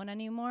trusting someone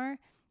anymore.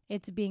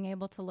 It's being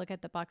able to look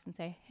at the box and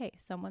say, hey,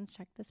 someone's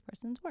checked this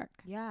person's work.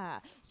 Yeah.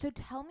 So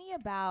tell me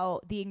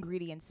about the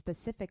ingredients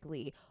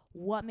specifically.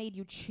 What made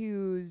you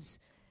choose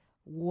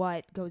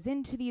what goes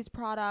into these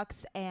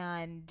products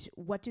and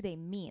what do they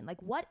mean?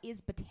 Like, what is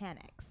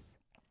botanics?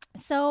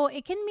 So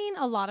it can mean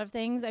a lot of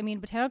things. I mean,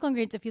 botanical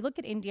ingredients, if you look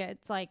at India,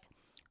 it's like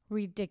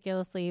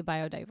ridiculously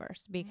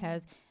biodiverse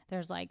because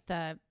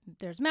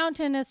there's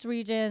mountainous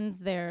regions,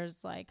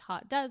 there's like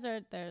hot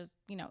desert, there's,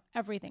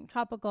 everything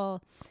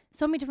tropical,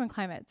 so many different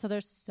climates. So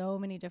there's so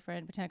many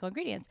different botanical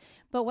ingredients.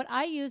 But what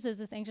I use is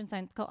this ancient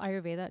science called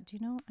Ayurveda. Do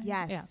you know?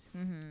 Yes.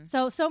 Yeah.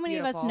 Mm-hmm. So many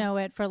of us know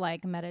it for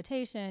like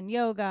meditation,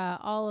 yoga,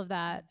 all of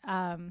that.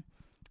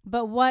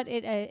 But what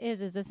it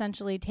is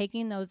essentially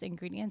taking those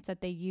ingredients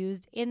that they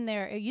used in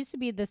there. It used to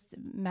be this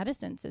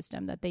medicine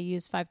system that they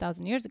used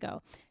 5,000 years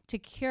ago to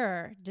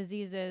cure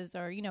diseases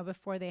or,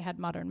 before they had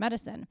modern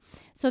medicine.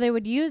 So they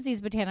would use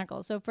these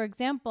botanicals. So for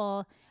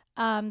example,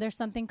 there's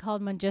something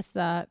called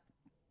Manjistha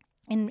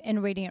in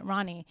Radiant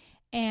Rani.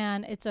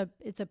 And it's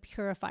a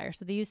purifier.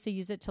 So they used to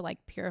use it to like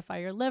purify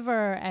your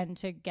liver and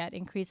to get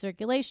increased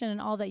circulation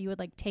and all that. You would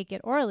like take it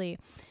orally.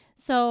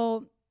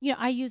 So,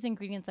 I use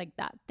ingredients like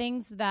that,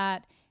 things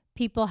that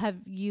people have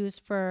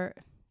used for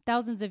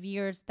thousands of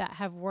years that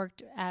have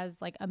worked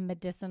as like a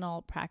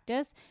medicinal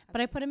practice, but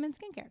I put them in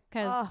skincare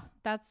because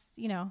that's,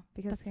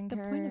 because that's skincare the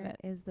point of it.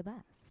 Is the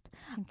best.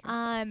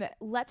 Best.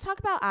 Let's talk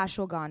about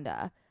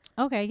ashwagandha.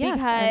 Okay, yes,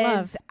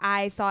 because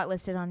I saw it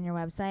listed on your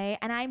website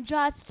and I'm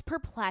just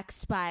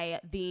perplexed by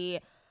the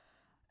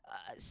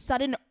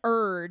sudden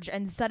urge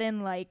and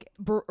sudden like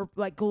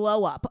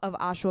glow up of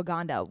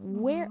ashwagandha.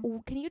 Where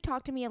can you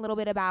talk to me a little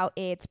bit about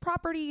its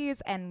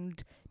properties,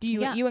 and do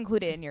you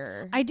include it in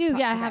your? I do.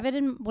 I have it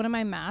in one of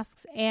my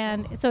masks,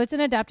 and so it's an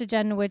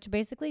adaptogen, which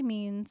basically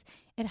means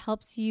it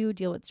helps you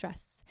deal with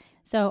stress.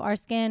 So our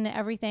skin,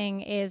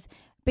 everything is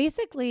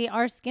basically,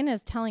 our skin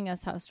is telling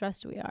us how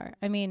stressed we are.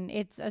 I mean,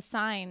 it's a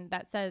sign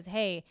that says,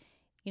 hey,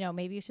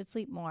 maybe you should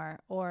sleep more,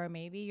 or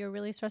maybe you're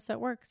really stressed at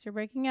work because you're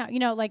breaking out.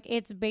 Like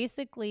it's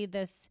basically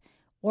this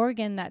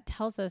organ that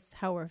tells us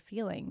how we're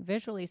feeling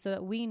visually so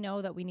that we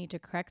know that we need to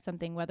correct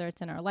something, whether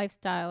it's in our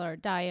lifestyle or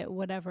diet,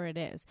 whatever it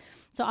is.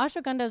 So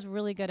ashwagandha is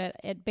really good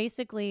at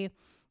basically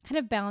kind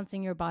of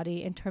balancing your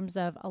body in terms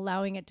of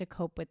allowing it to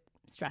cope with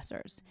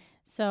stressors.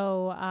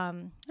 So, I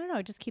don't know,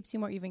 it just keeps you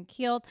more even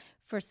keeled.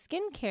 For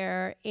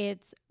skincare,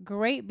 it's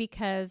great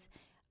because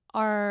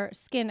our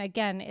skin,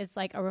 again, is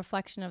like a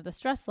reflection of the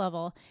stress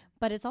level,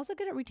 but it's also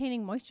good at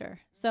retaining moisture.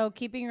 So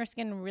keeping your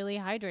skin really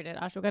hydrated.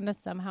 Ashwagandha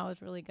somehow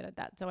is really good at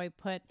that. So I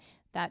put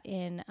that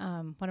in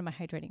one of my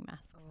hydrating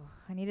masks. Oh,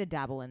 I need to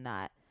dabble in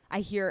that. I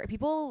hear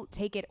people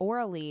take it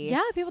orally.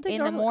 Yeah, people take it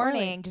in the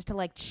morning orally. Just to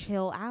like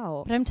chill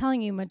out. But I'm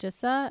telling you,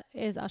 Majissa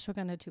is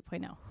ashwagandha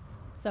 2.0.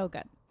 So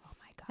good. Oh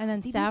my God. And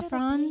then See, these are the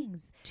saffron,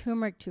 things.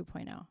 Turmeric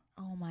 2.0.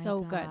 Oh my so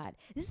God.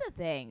 Good. This is the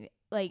thing.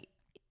 Like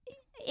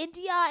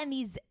India and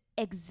these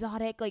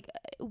exotic, like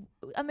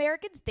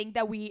Americans think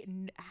that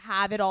we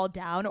have it all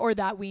down, or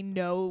that we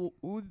know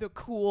the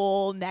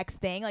cool next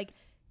thing. Like,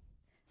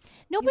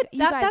 no, but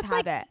you guys that's have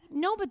like it.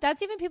 No, but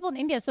that's even people in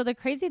India. So the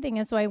crazy thing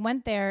is, so I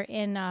went there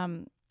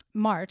in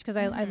March because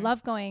I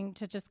love going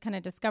to just kind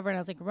of discover, and I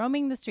was like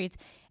roaming the streets,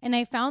 and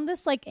I found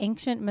this like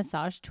ancient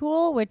massage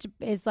tool, which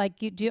is like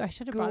I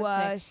should have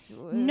brought it today.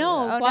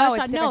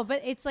 No,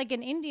 but it's like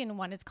an Indian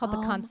one. It's called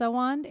the Kansa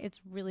wand.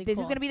 It's really this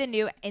cool. is going to be the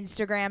new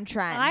Instagram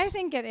trend. I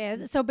think it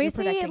is. So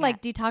basically it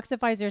like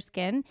detoxifies your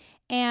skin,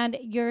 and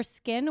your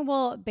skin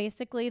will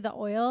basically, the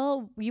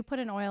oil, you put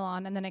an oil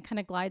on and then it kind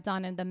of glides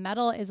on, and the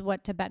metal is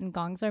what Tibetan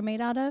gongs are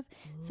made out of.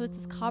 So it's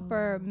this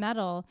copper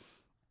metal.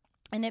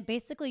 And it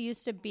basically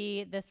used to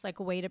be this like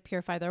way to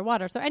purify their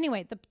water. So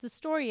anyway, the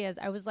story is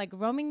I was like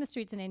roaming the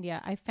streets in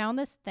India. I found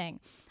this thing.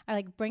 I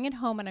like bring it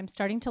home and I'm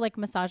starting to like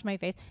massage my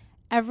face.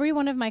 Every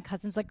one of my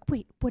cousins was like,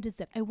 wait, what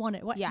is it? I want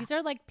it. What? Yeah. These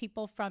are like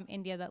people from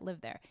India that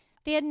live there.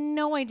 They had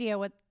no idea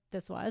what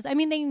this was. I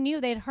mean, they knew,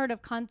 they'd heard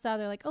of Kansa.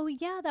 They're like, oh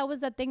yeah, that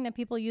was that thing that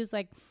people use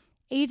like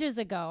ages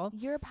ago.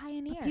 You're a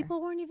pioneer. But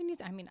people weren't even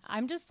using. I mean,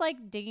 I'm just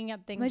like digging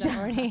up things that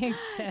already exist.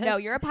 No,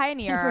 you're a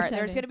pioneer.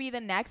 There's going to be the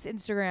next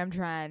Instagram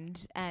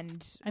trend,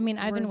 and I mean,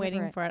 I've been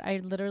waiting for it. I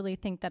literally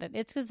think that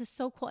it's because it's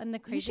so cool. And the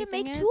crazy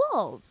thing is, you should make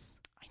tools.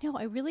 I know.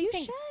 I really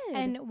think. Should.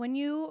 And when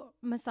you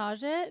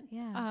massage it,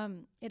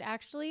 it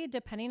actually,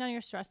 depending on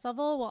your stress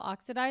level, will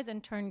oxidize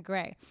and turn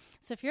gray.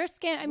 So if your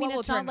skin, I mean,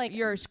 it's not like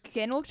your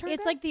skin will turn.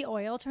 It's gray? like the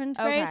oil turns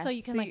gray, so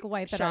you can like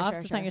wipe it off. So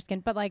it's not your skin,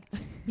 but like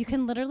you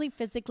can literally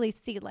physically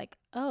see, like,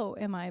 oh,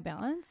 am I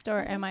balanced or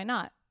am I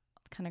not?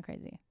 It's kind of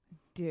crazy.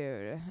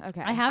 Dude,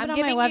 okay. I have it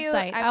on my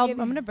website. I'm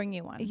going to bring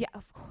you one. Yeah,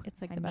 of course.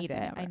 It's like the best thing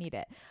ever. I need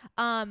it.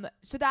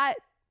 So that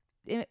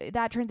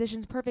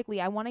transitions perfectly.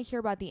 I want to hear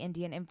about the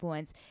Indian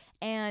influence,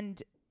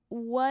 and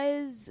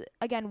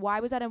why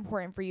was that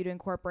important for you to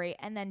incorporate?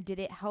 And then did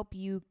it help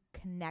you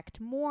connect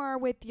more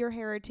with your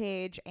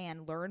heritage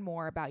and learn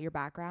more about your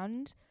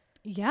background?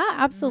 Yeah,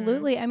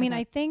 absolutely. I mean,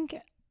 I think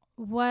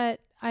what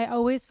I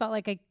always felt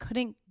like I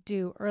couldn't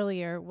do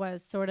earlier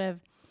was sort of,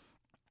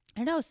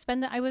 I don't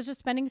know, I was just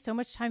spending so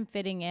much time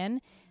fitting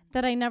in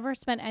that I never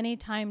spent any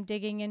time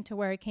digging into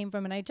where I came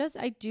from. And I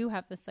do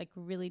have this like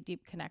really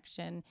deep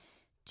connection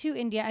to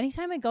India.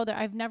 Anytime I go there,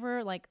 I've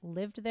never like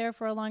lived there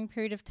for a long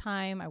period of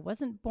time. I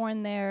wasn't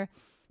born there.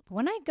 But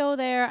when I go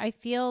there, I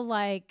feel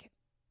like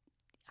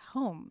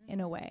home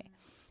in a way.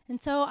 And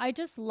so I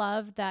just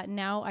love that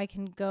now I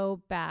can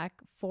go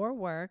back for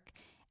work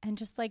and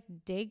just like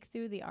dig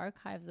through the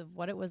archives of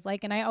what it was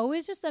like. And I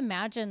always just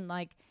imagine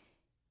like,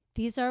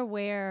 these are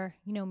where,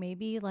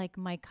 maybe like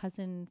my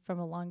cousin from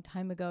a long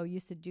time ago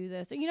used to do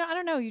this. Or, I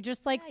don't know. You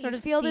just like sort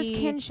of feel this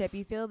kinship.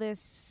 You feel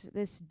this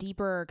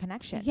deeper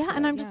connection. Yeah.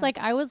 And I'm just like,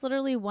 I was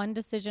literally one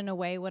decision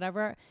away,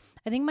 whatever.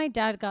 I think my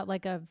dad got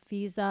like a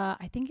visa.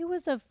 I think it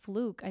was a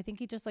fluke. I think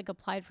he just like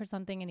applied for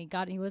something and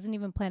he wasn't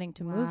even planning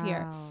to move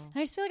here. And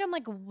I just feel like I'm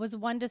like, was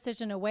one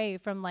decision away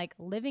from like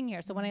living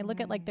here. So when I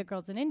look at like the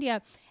girls in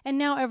India, and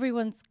now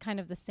everyone's kind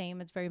of the same.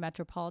 It's very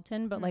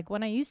metropolitan. But like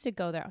when I used to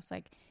go there, I was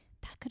like,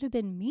 that could have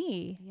been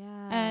me.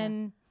 Yeah.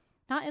 And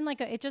not in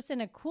like it's just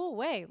in a cool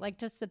way. Like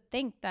just to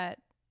think that,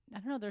 I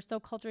don't know, they're so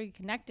culturally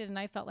connected and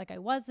I felt like I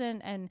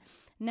wasn't. And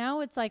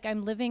now it's like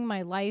I'm living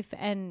my life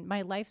and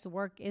my life's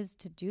work is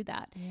to do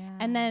that. Yeah.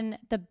 And then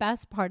the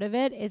best part of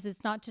it is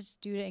it's not to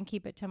just do it and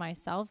keep it to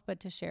myself,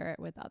 but to share it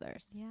with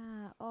others.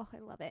 Yeah. Oh, I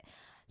love it.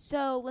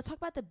 So let's talk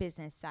about the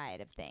business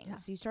side of things. Yeah.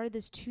 So you started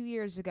this 2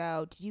 years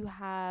ago. Did you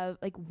have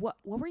like, what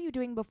were you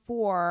doing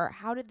before?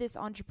 How did this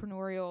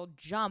entrepreneurial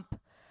jump?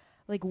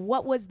 Like,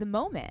 what was the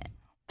moment?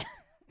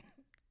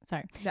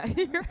 Sorry. No,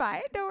 you're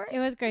fine. Don't worry. It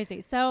was crazy.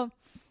 So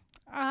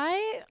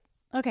I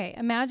Okay,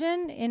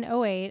 imagine in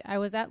 '08, I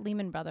was at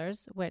Lehman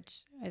Brothers,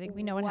 which I think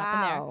we know what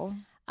happened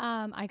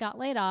there. I got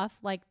laid off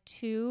like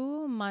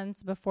 2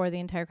 months before the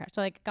entire crash.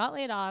 So like got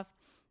laid off.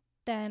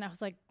 Then I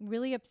was like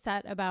really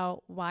upset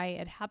about why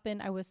it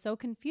happened. I was so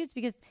confused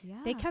because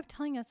they kept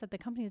telling us that the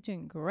company was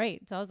doing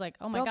great. So I was like,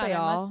 oh my God, it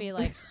must be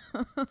like,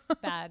 it's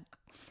bad.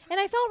 And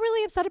I felt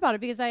really upset about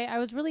it because I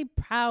was really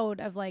proud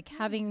of like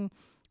having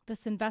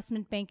this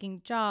investment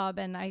banking job.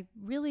 And I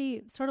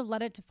really sort of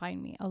let it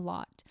define me a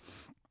lot.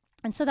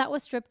 And so that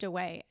was stripped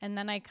away. And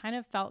then I kind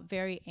of felt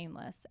very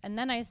aimless. And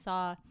then I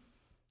saw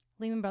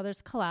Lehman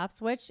Brothers collapse,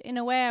 which in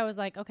a way I was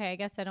like, okay, I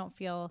guess I don't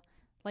feel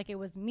like it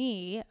was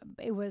me.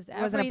 It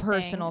wasn't a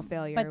personal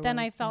failure. But then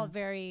I felt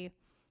very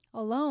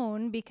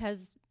alone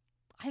because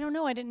I don't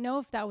know. I didn't know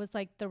if that was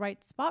like the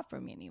right spot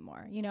for me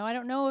anymore. You know, I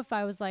don't know if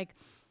I was like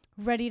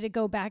ready to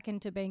go back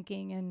into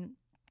banking. And,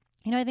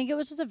 you know, I think it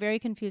was just a very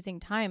confusing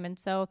time. And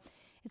so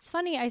it's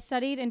funny. I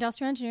studied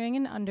industrial engineering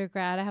in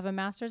undergrad. I have a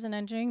master's in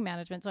engineering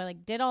management. So I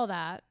like did all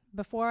that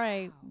before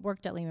I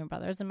worked at Lehman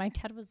Brothers. And my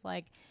dad was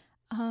like,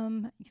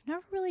 you've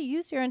never really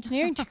used your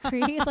engineering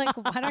degree. Like,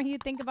 why don't you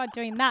think about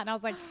doing that? And I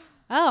was like,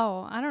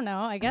 oh, I don't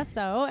know. I guess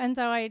so. And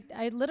so I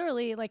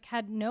literally like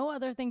had no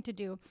other thing to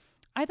do.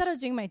 I thought I was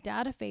doing my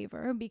dad a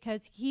favor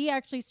because he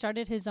actually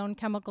started his own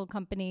chemical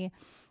company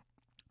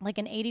like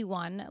in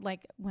 '81,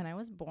 like when I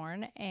was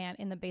born, and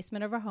in the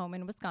basement of our home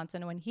in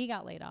Wisconsin when he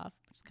got laid off,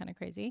 which is kind of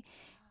crazy.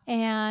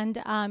 And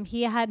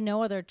he had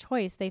no other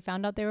choice. They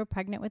found out they were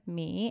pregnant with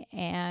me.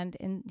 And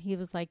he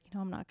was like, you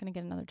know, I'm not going to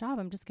get another job.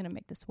 I'm just going to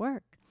make this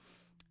work.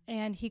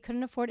 And he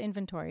couldn't afford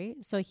inventory.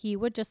 So he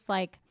would just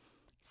like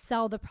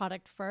sell the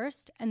product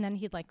first and then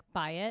he'd like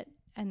buy it.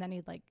 And then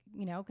he'd like,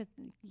 you know, because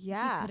he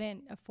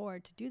couldn't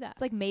afford to do that.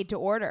 It's like made to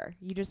order.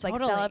 You just like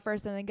sell it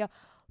first and then go,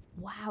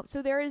 wow.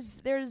 So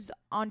there's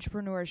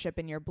entrepreneurship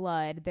in your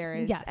blood. There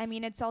is, I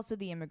mean, it's also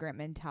the immigrant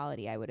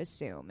mentality, I would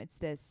assume. It's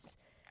this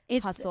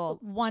hustle.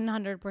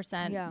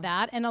 100%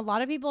 that. And a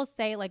lot of people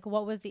say like,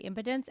 what was the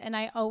impotence? And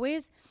I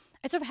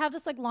sort of have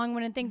this like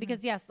long-winded thing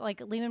because yes,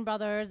 like Lehman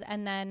Brothers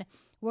and then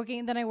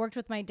I worked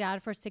with my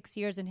dad for 6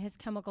 years in his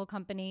chemical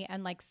company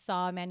and like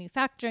saw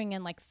manufacturing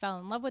and like fell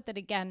in love with it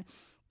again.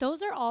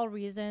 Those are all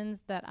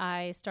reasons that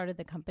I started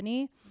the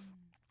company.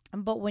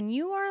 But when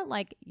you are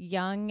like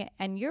young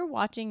and you're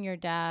watching your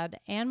dad,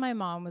 and my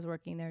mom was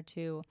working there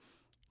too,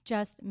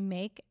 just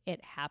make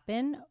it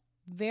happen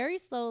very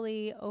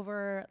slowly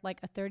over like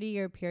a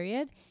 30-year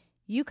period,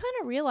 you kind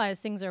of realize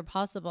things are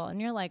possible.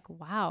 And you're like,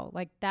 wow,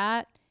 like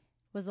that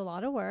was a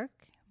lot of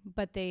work,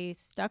 but they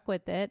stuck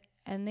with it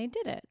and they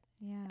did it.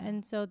 Yeah.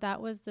 And so that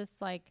was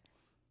this like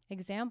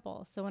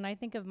example. So when I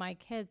think of my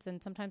kids,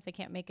 and sometimes I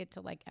can't make it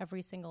to like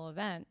every single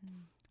event,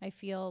 I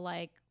feel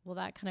like, well,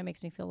 that kind of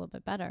makes me feel a little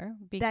bit better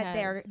because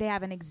that they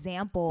have an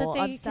example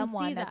of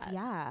someone that's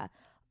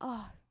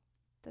oh,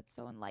 that's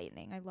so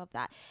enlightening. I love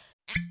that.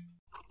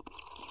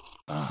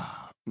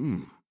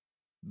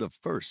 The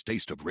first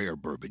taste of rare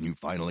bourbon you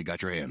finally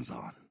got your hands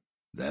on.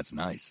 That's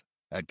nice.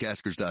 At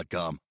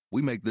Caskers.com,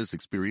 we make this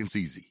experience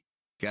easy.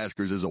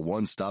 Caskers is a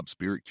one-stop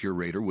spirit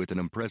curator with an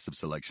impressive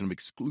selection of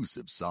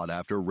exclusive,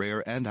 sought-after,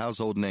 rare, and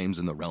household names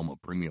in the realm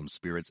of premium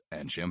spirits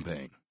and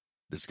champagne.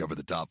 Discover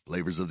the top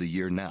flavors of the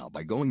year now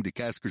by going to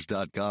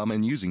Caskers.com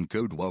and using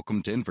code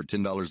WELCOME10 for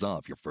 $10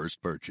 off your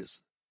first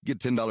purchase. Get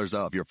 $10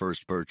 off your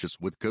first purchase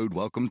with code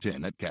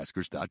WELCOME10 at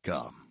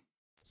Caskers.com.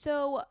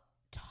 So,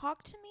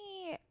 talk to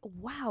me.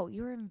 Wow,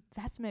 you're an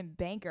investment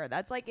banker.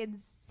 That's like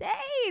insane.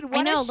 What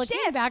I know. a looking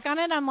shift. back on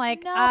it, I'm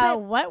like,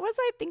 what was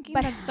I thinking?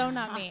 That's so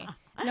not me.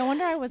 No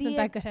wonder I wasn't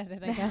that good at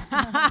it, I guess.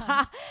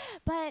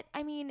 But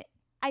I mean,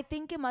 I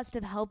think it must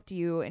have helped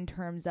you in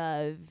terms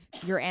of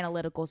your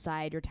analytical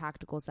side, your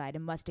tactical side. It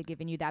must have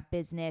given you that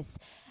business,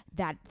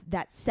 that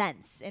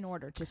sense in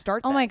order to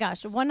start. Oh my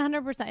gosh,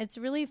 100%. It's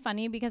really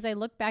funny because I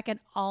look back at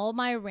all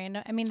my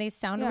they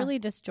sound really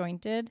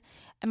disjointed.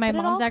 And my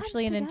mom's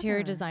actually an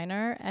interior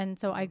designer. And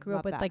so I grew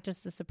up with like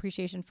just this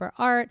appreciation for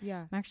art.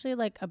 Yeah. I'm actually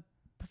like a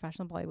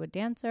professional Bollywood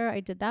dancer.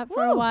 I did that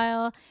for a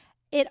while.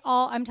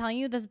 I'm telling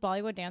you, this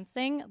Bollywood dance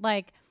thing,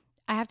 like,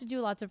 I have to do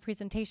lots of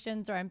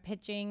presentations or I'm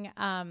pitching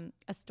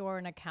a store,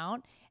 an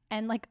account,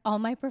 and like all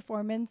my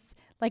performance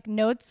like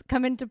notes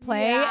come into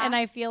play. And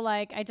I feel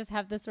like I just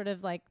have this sort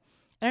of like,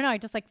 I don't know, I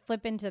just like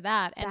flip into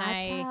that and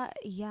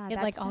it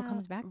like all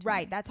comes back to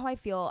me. That's how I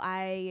feel.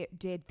 I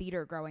did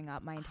theater growing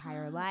up my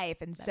entire life.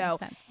 And so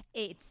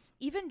it's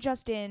even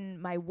just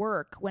in my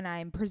work when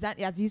I'm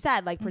as you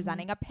said, like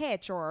presenting a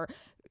pitch or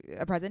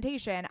a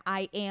presentation,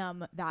 I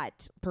am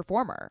that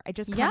performer. It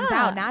just comes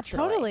out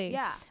naturally. Totally.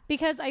 Yeah.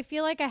 Because I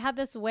feel like I had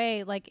this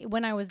way, like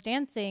when I was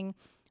dancing,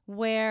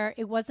 where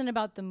it wasn't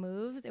about the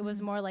moves. It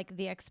was more like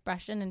the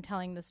expression and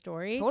telling the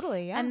story.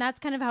 Totally. Yeah. And that's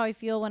kind of how I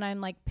feel when I'm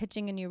like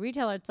pitching a new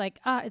retailer. It's like,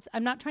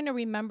 I'm not trying to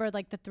remember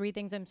like the 3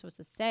 things I'm supposed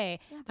to say.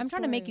 I'm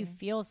trying to make you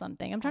feel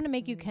something. I'm trying to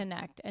make you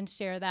connect and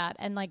share that.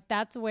 And like,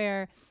 that's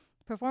where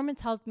performance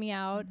helped me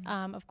out.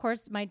 Of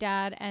course, my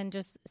dad and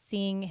just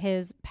seeing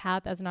his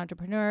path as an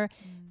entrepreneur.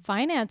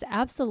 Finance,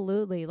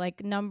 absolutely.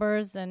 Like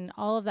numbers and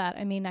all of that.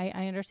 I mean,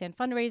 I understand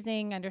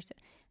fundraising.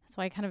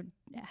 So I kind of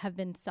have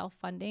been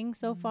self-funding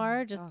so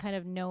far, just kind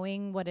of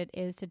knowing what it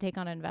is to take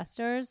on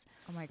investors.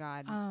 Oh my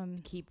God.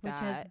 Keep which that.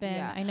 has been,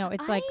 Yeah. I know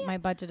it's like my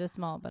budget is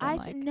small, but I'm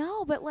like,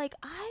 no, but like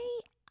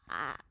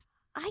I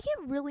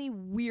get really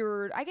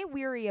weird. I get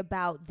weary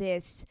about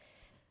this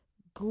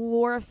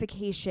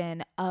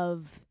glorification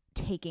of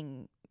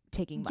taking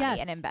money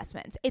and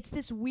investments. It's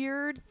this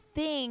weird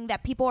thing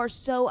that people are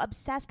so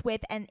obsessed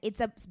with, and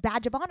it's a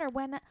badge of honor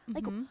when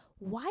like,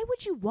 why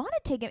would you want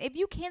to take it if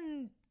you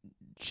can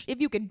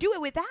do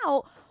it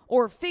without,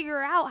 or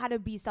figure out how to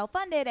be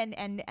self-funded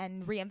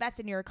and reinvest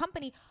in your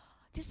company?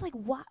 Just like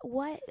what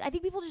I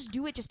think people just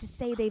do it just to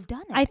say they've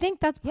done it. I think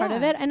that's part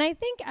of it. And I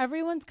think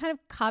everyone's kind of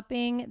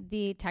copying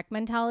the tech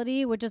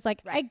mentality, which is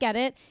like, I get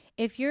it.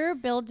 If you're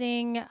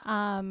building,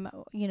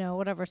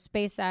 whatever,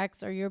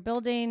 SpaceX, or you're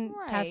building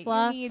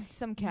Tesla, you need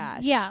some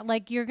cash. Yeah.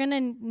 Like you're going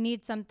to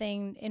need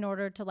something in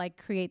order to like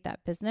create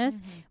that business.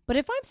 But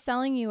if I'm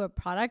selling you a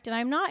product and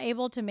I'm not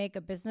able to make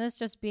a business,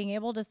 just being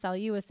able to sell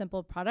you a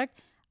simple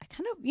product, I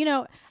kind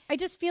of, I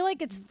just feel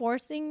like it's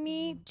forcing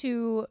me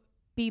to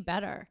be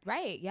better.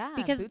 Right. Yeah.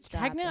 Because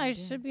technically I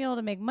should be able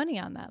to make money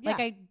on that. Yeah.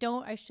 Like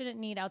I shouldn't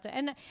need outside.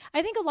 And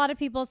I think a lot of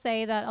people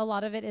say that a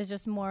lot of it is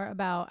just more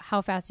about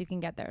how fast you can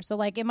get there. So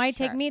like it might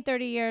take me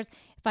 30 years.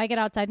 If I get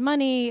outside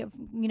money,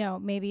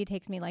 maybe it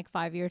takes me like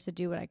 5 years to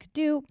do what I could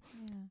do.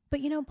 Yeah.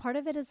 But part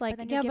of it is like,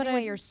 you're giving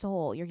away your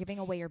soul. You're giving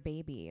away your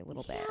baby a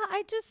little bit.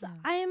 Yeah.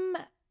 I'm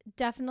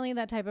definitely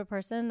that type of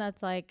person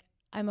that's like,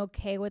 I'm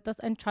okay with this.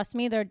 And trust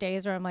me, there are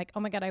days where I'm like, oh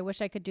my God, I wish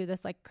I could do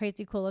this like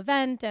crazy cool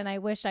event. And I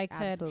wish I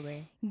could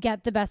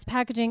get the best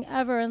packaging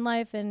ever in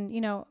life. And,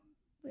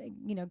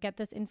 get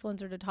this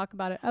influencer to talk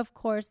about it. Of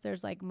course,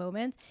 there's like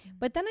moments,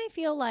 but then I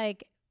feel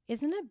like,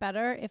 isn't it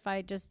better if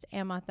I just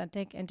am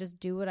authentic and just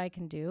do what I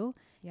can do?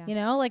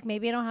 Yeah. Like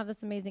maybe I don't have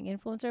this amazing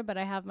influencer, but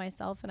I have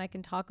myself and I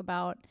can talk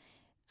about,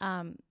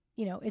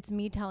 it's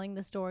me telling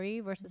the story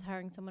versus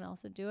hiring someone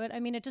else to do it. I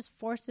mean, it just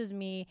forces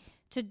me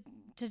to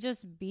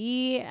just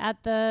be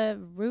at the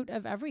root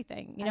of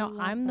everything.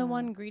 I'm the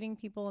one greeting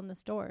people in the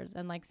stores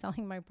and like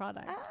selling my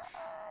product.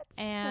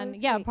 And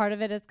part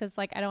of it is because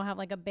like I don't have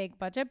like a big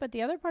budget, but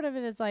the other part of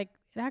it is like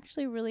it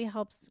actually really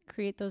helps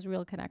create those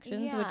real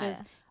connections, which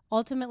is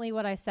ultimately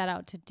what I set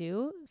out to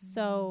do.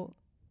 So,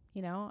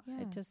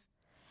 it just.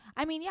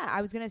 I mean,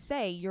 I was gonna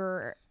say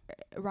your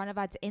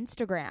Ranavat's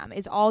Instagram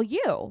is all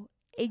you.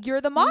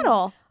 You're the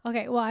model.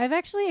 Okay, well, I've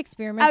actually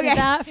experimented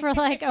that for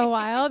like a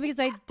while because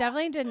I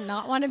definitely did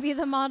not want to be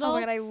the model. Oh my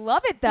God, I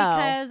love it though.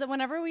 Because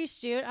whenever we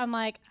shoot, I'm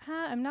like,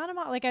 I'm not a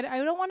model. Like, I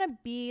don't want to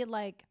be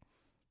like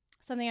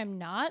something I'm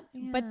not.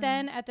 Yeah. But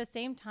then at the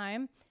same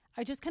time,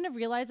 I just kind of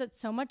realized that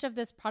so much of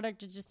this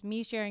product is just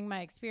me sharing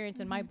my experience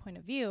and my point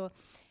of view.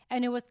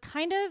 And it was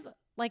kind of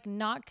like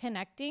not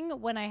connecting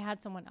when I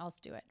had someone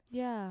else do it.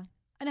 Yeah.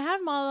 And I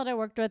had a model that I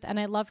worked with and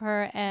I love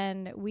her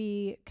and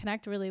we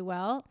connect really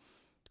well.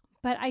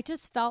 But I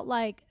just felt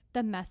like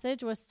the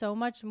message was so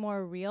much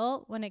more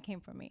real when it came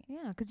from me.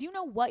 Yeah, because you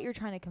know what you're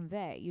trying to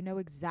convey. You know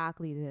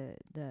exactly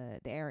the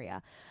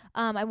area.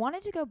 I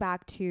wanted to go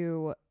back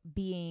to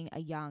being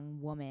a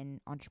young woman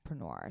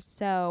entrepreneur.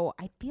 So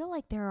I feel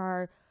like there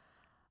are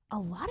a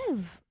lot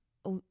of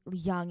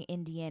young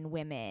Indian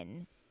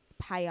women.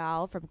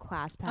 Payal from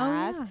ClassPass.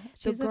 Oh, yeah.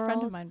 She's a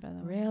friend of mine, by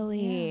the way.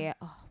 Really? Yeah.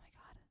 Oh, my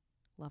God.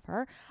 Love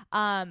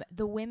her.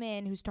 The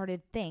women who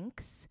started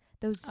Thinks.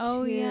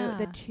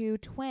 The two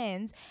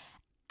twins.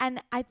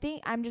 And I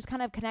think I'm just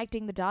kind of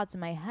connecting the dots in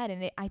my head.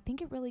 And I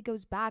think it really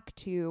goes back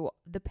to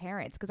the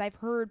parents. Because I've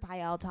heard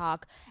Payal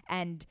talk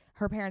and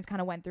her parents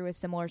kind of went through a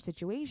similar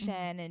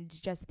situation. And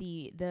just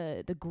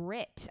the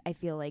grit, I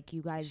feel like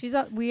you guys.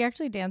 We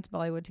actually danced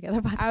Bollywood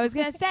together. I was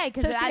going to say,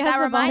 because that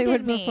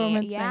reminded me.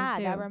 Yeah,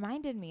 that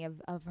reminded me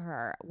of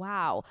her.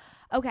 Wow.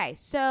 Okay,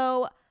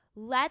 so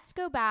let's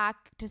go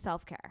back to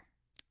self-care.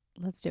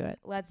 Let's do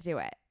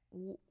it.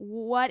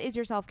 What is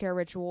your self-care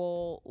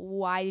ritual?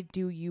 Why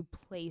do you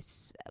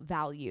place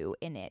value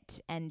in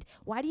it? And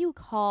why do you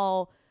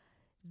call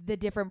the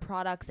different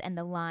products and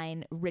the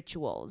line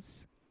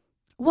rituals?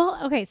 Well,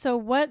 okay, so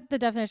what the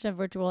definition of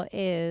ritual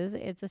is,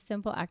 it's a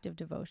simple act of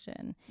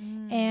devotion.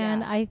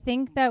 And I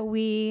think that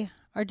we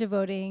are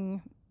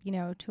devoting,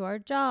 to our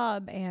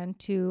job and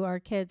to our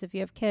kids, if you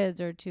have kids,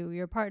 or to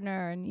your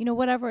partner and,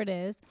 whatever it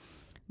is.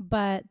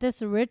 But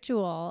this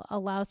ritual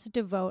allows to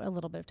devote a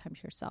little bit of time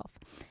to yourself.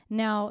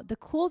 Now, the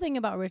cool thing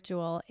about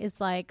ritual is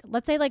like,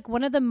 let's say like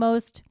one of the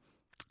most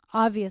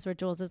obvious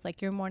rituals is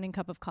like your morning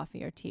cup of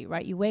coffee or tea,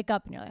 right? You wake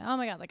up and you're like, oh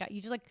my God, like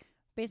you just like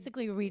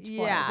basically reach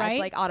for it, right? It's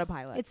like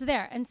autopilot. It's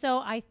there. And so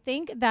I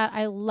think that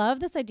I love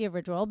this idea of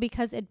ritual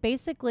because it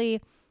basically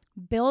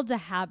builds a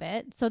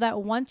habit so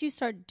that once you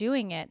start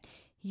doing it,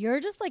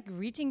 you're just like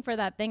reaching for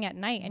that thing at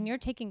night and you're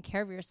taking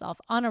care of yourself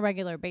on a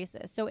regular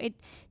basis. So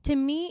to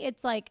me,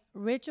 it's like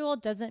ritual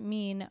doesn't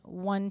mean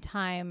one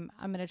time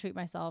I'm going to treat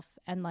myself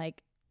and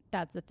like,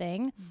 that's the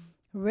thing.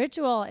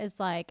 Ritual is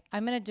like,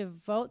 I'm going to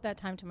devote that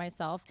time to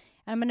myself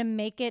and I'm going to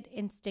make it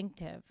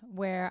instinctive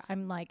where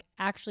I'm like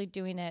actually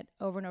doing it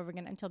over and over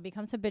again until it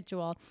becomes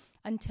habitual,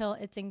 until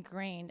it's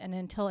ingrained and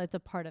until it's a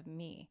part of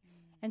me.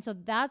 And so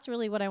that's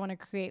really what I want to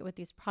create with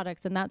these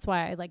products. And that's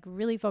why I like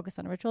really focus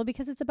on ritual,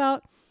 because it's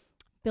about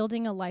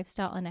building a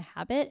lifestyle and a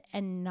habit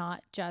and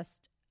not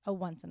just a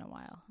once in a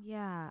while.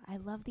 Yeah, I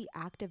love the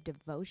act of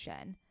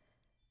devotion.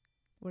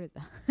 What is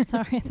that?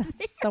 Sorry,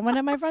 that's someone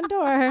at my front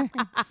door.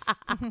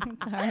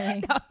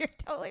 Sorry. No, you're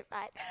totally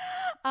fine.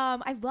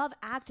 I love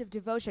active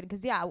devotion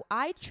because, yeah,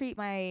 I treat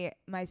my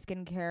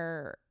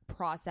skincare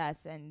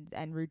process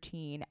and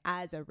routine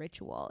as a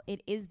ritual.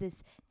 It is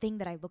this thing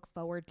that I look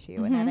forward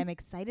to and that I'm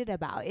excited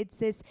about. It's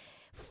this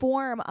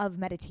form of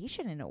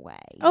meditation in a way.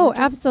 Oh,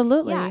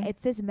 absolutely. Yeah,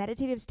 it's this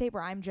meditative state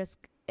where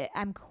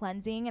I'm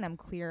cleansing and I'm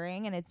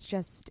clearing, and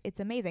it's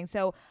amazing.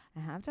 So I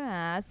have to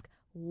ask,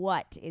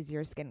 what is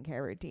your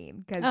skincare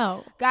routine?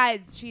 Because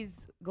guys,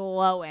 she's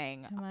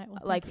glowing,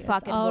 like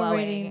fucking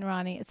glowing.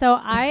 Ronnie. So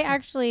I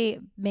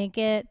actually make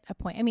it a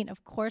point. I mean,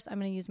 of course, I'm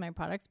going to use my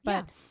products,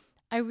 but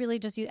I really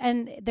just use.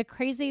 And the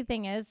crazy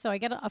thing is, so I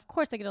get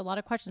a lot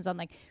of questions on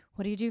like,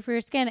 what do you do for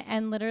your skin?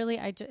 And literally,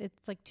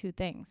 it's like 2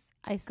 things.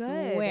 I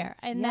swear.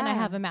 And then I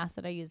have a mask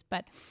that I use.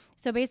 But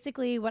so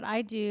basically, what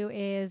I do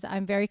is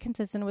I'm very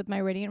consistent with my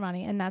Radiant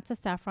Ronnie, and that's a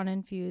saffron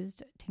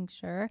infused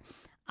tincture.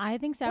 I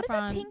think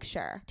saffron. What is a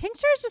tincture?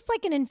 Tincture is just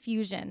like an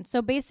infusion.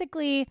 So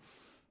basically,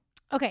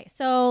 okay,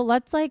 so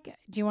let's do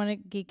you want to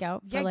geek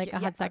out for a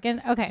hot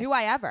second? Okay. Do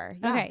I ever?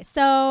 Yeah. Okay,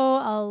 so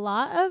a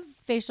lot of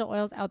facial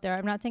oils out there,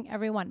 I'm not saying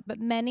everyone, but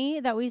many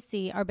that we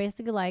see are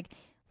basically like,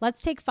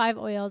 let's take 5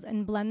 oils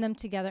and blend them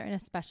together in a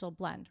special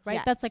blend, right?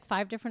 Yes. That's like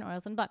 5 different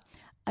oils and blend.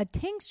 A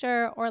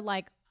tincture or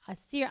like a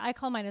serum, I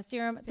call mine a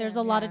serum. There's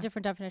a lot of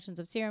different definitions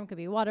of serum. Could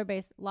be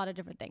water-based, a lot of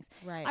different things.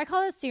 Right. I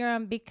call it a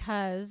serum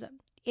because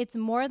it's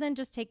more than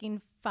just taking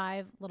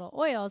 5 little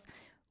oils.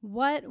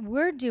 What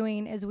we're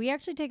doing is we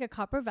actually take a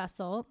copper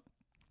vessel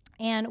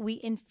and we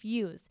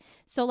infuse.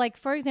 So like,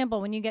 for example,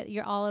 when you get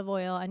your olive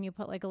oil and you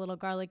put like a little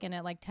garlic in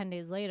it, like 10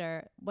 days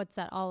later, what's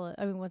that olive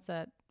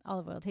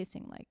oil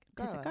tasting like?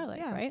 Tastes like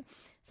garlic, right?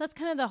 So that's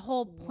kind of the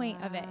whole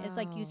point of it. It's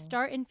like you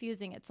start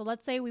infusing it. So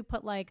let's say we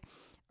put like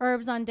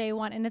herbs on day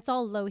 1 and it's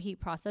all low heat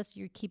process.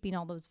 You're keeping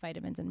all those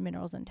vitamins and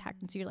minerals intact.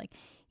 And so you're like,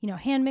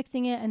 hand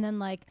mixing it, and then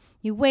like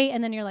you wait,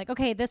 and then you're like,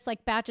 okay, this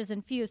like batch is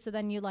infused. So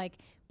then you like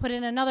put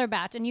in another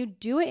batch, and you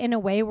do it in a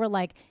way where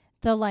like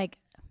the like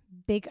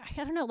big,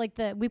 I don't know, like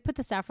we put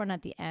the saffron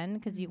at the end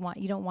because you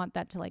don't want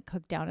that to like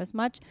cook down as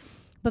much.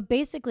 But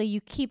basically you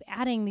keep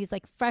adding these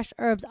like fresh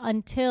herbs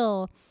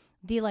until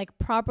the like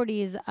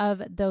properties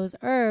of those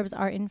herbs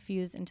are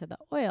infused into the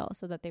oil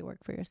so that they work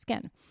for your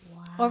skin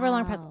over a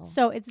long process.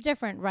 So it's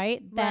different,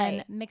 right?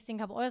 Than mixing a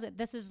couple oils.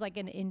 This is like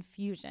an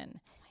infusion.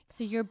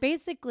 So you're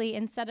basically,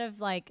 instead of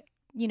like,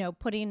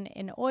 putting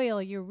in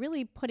oil, you're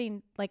really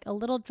putting like a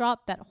little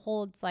drop that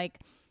holds like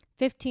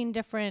 15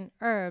 different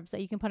herbs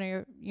that you can put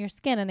on your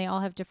skin, and they all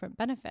have different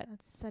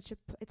benefits.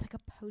 It's like a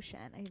potion.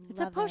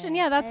 It's a potion.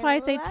 Yeah, that's why I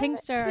say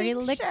tincture or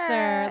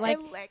elixir. Like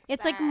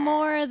it's like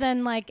more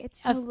than like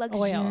it's so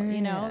luxurious,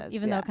 oil,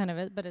 even though it kind of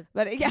is, but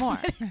it's more.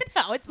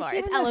 No, it's more.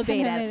 It's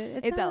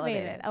elevated. It's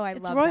elevated. Oh,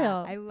 it's love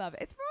royal. That. I love it.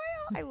 It's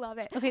royal. I love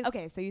it.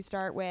 Okay. So you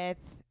start with.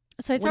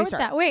 So I start with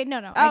that. Wait, no,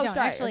 Oh, I don't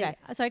sorry. actually. Okay.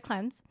 So I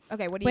cleanse.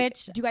 Okay, what do you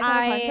guys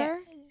have a cleanser?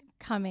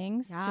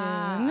 Coming soon.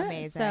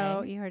 Amazing.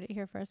 So you heard it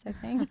here first, I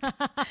think. But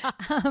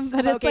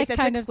it's like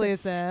kind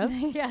exclusive.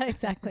 Yeah,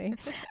 exactly.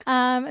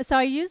 So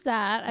I use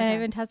that. Okay. I've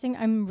been testing.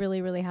 I'm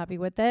really, really happy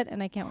with it,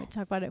 and I can't wait to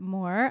talk about it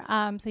more.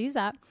 So use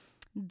that.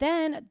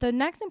 Then the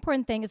next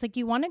important thing is like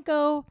you want to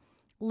go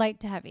light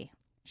to heavy.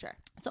 Sure.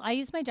 So I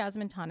use my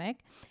Jasmine tonic,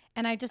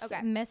 and I just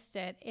missed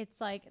it. It's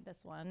like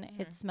this one.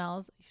 It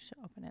smells. You should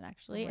open it.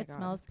 Actually, it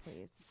smells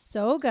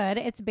so good.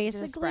 It's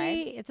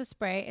basically it's a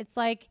spray. It's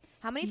like,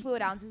 how many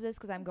fluid ounces is this?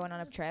 Because I'm going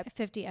on a trip.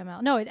 50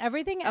 ml. No,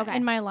 everything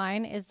in my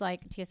line is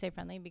like TSA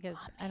friendly because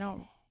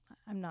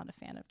I'm not a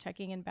fan of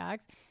checking in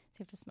bags. So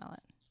you have to smell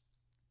it.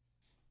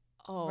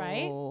 Oh,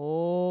 right?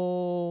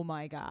 Oh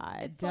my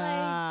God. It's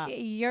like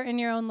you're in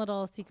your own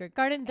little secret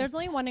garden. There's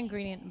only one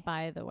ingredient,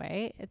 by the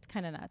way. It's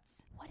kind of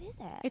nuts. What is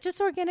it? It's just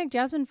organic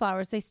jasmine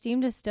flowers. They steam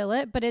distill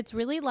it, but it's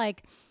really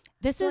like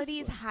it's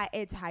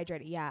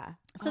hydrated. Yeah.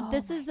 So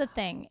this is the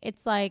thing.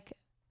 It's like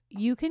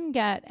you can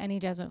get any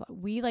jasmine flower.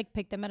 We like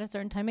pick them at a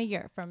certain time of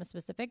year from a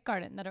specific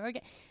garden that are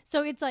organic.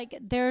 So it's like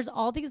there's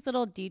all these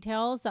little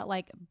details that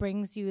like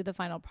brings you the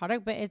final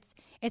product, but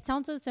it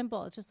sounds so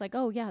simple. It's just like,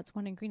 oh yeah, it's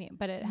one ingredient,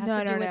 but it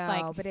has to do with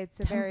like but it's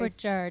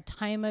temperature,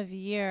 time of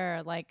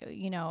year, like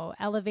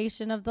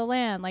elevation of the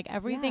land, like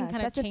everything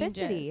kind of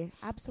changes.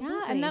 Absolutely.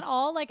 Yeah, and that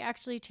all like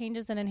actually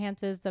changes and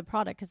enhances the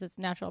product because it's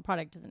natural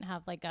product. Doesn't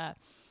have like a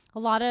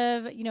lot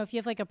of, if you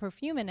have like a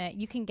perfume in it,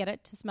 you can get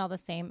it to smell the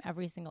same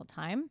every single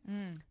time.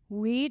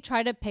 We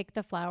try to pick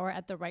the flower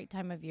at the right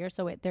time of year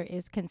so there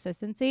is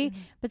consistency.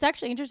 But it's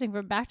actually interesting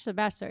for batch to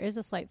batch, there is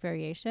a slight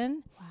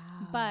variation. Wow.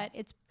 But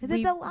it's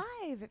alive.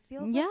 It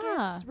feels like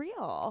it's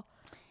real.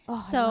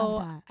 Oh,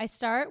 so I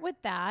start with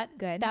that.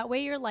 Good. That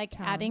way you're like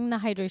adding the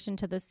hydration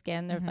to the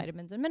skin. There are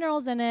vitamins and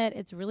minerals in it.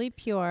 It's really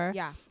pure.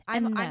 Yeah.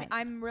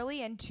 I'm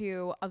really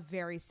into a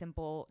very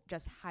simple,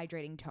 just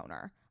hydrating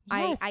toner.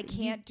 Yes, I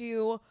can't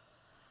do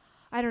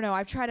I don't know.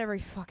 I've tried every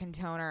fucking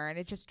toner and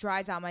it just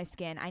dries out my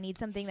skin. I need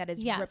something that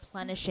is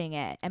replenishing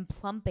it and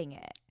plumping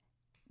it.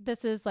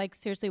 This is like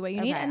seriously what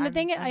you need. And the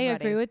thing, I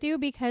agree with you,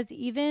 because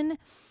even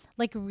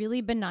like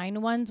really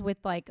benign ones with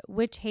like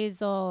witch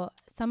hazel,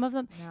 some of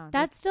them,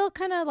 that's still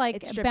kind of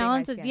like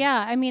balances.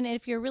 Yeah. I mean,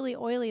 if you're really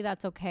oily,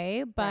 that's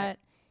okay. But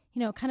you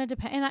know, kind of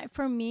depend. And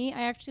for me,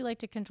 I actually like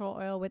to control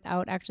oil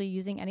without actually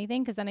using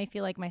anything, because then I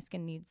feel like my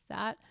skin needs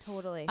that.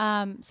 Totally.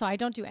 So I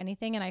don't do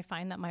anything, and I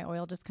find that my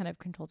oil just kind of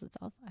controls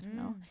itself. I don't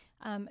know.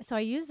 So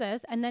I use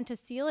this, and then to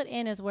seal it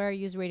in is where I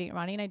use Radiant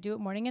Rani, and I do it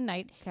morning and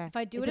night. Okay. If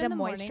I do is it in the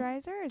moisturizer?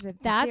 morning, Or is it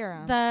that's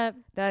serum? the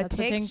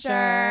tincture.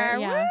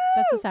 Yeah,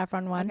 that's the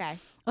saffron one.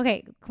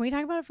 Okay. Can we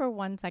talk about it for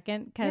 1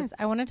 second? Because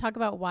I want to talk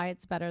about why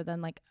it's better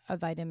than like a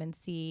vitamin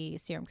C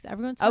serum, because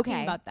everyone's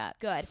talking about that.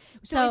 Good.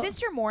 So is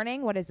this your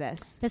morning? What is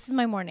this? This is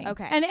my morning.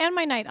 Okay. And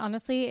my night,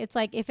 honestly. It's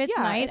like if it's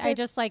night, I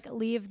just like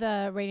leave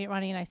the Radiant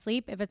Rani and I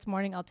sleep. If it's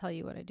morning, I'll tell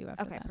you what I do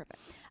after that. Okay,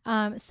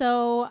 perfect.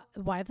 So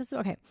why this?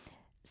 Okay.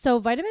 So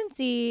vitamin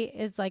C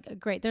is like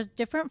great. There's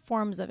different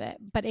forms of it,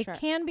 but it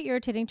can be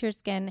irritating to your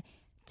skin.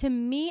 To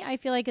me, I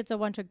feel like it's a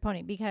one-trick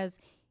pony, because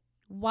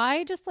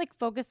why just like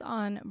focus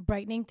on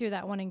brightening through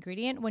that one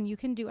ingredient when you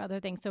can do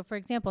other things? So for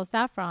example,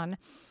 saffron,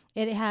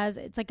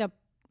 it's like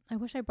I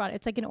wish I brought it.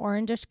 It's like an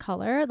orangish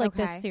color, like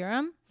this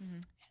serum.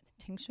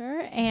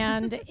 Tincture,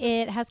 and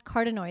it has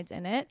carotenoids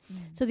in it.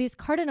 So these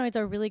carotenoids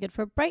are really good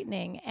for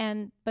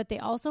brightening, but they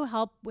also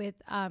help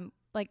with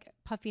like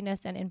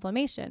puffiness and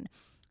inflammation.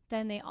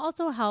 Then they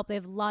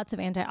have lots of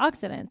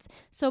antioxidants.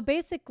 So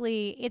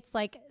basically it's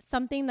like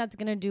something that's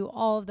going to do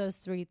all of those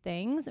three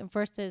things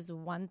versus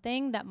one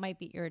thing that might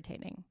be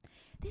irritating.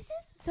 This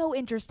is so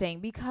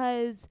interesting,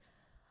 because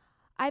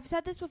I've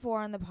said this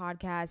before on the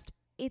podcast.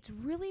 It's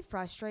really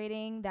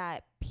frustrating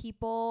that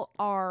people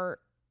are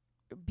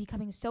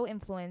becoming so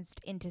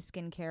influenced into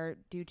skincare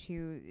due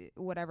to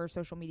whatever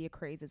social media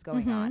craze is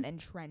going on and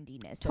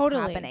trendiness that's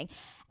happening.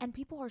 And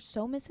people are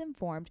so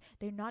misinformed.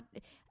 They're not...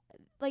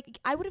 Like,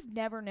 I would have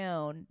never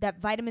known that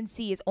vitamin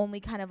C is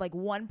only kind of like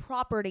one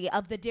property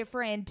of the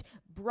different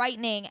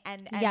brightening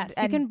and yes,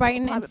 you can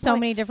brighten in so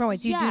many different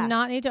ways. You do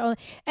not need to only,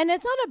 and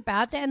it's not a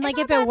bad thing. And like,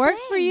 if it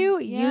works for you,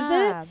 use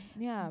it.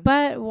 Yeah.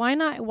 But why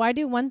not? Why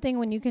do one thing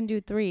when you can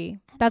do three?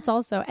 That's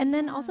also, and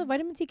then also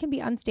vitamin C can be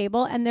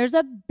unstable. And there's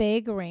a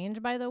big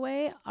range, by the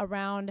way,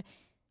 around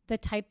the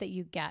type that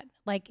you get.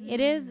 Like it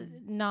is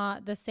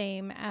not the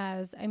same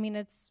as, I mean,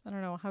 it's, I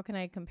don't know, how can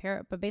I compare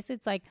it? But basically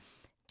it's like,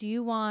 do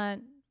you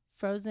want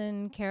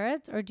frozen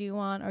carrots or do you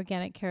want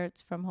organic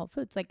carrots from Whole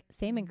Foods? Like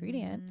same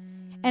ingredient.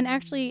 And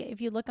actually,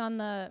 if you look on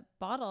the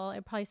bottle,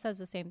 it probably says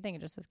the same thing.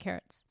 It just says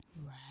carrots.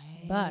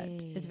 Right.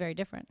 But it's very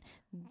different.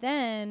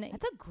 Then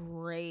that's a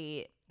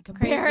great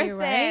comparison. Crazy,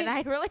 right?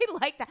 I really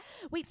like that.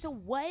 Wait, so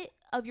what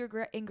of your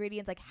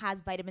ingredients like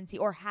has vitamin C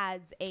or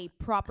has a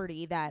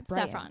property that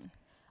brightens? Saffron.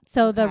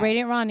 So the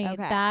Radiant Rani,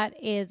 that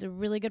is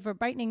really good for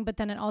brightening, but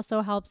then it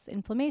also helps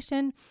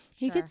inflammation.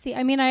 You could see,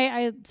 I mean,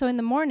 so in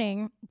the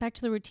morning, back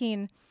to the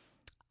routine,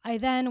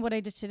 what I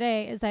did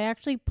today is I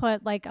actually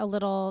put like a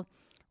little,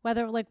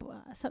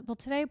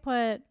 today I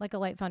put like a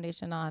light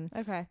foundation on.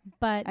 Okay.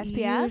 But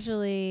SPF?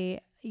 Usually,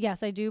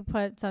 yes, I do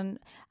put some,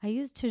 I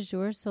use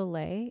Toujours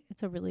Soleil.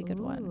 It's a really good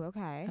one.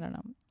 Okay. I don't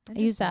know. I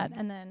use that.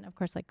 And then, of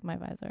course, like my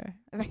visor.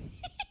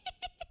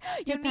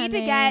 You need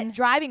to get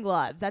driving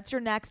gloves. That's your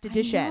next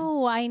edition.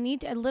 No, I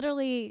need to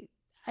literally,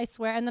 I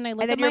swear. And then I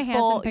look at my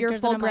hands and pictures. You're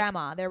full and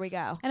grandma. Like, there we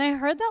go. And I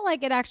heard that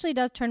like it actually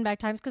does turn back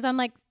times, because I'm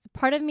like,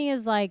 part of me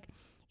is like,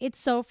 it's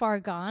so far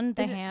gone,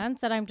 the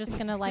hands, that I'm just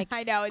going to like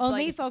I know, it's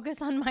only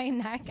focus on my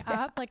neck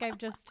up. Like I've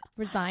just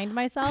resigned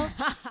myself.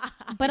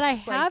 But I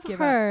have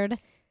heard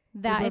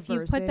that if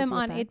you put them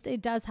on,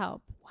 it does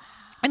help. Wow.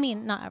 I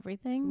mean, not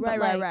everything.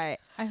 Right.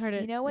 I heard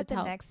it. You know what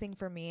the next thing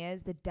for me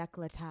is? The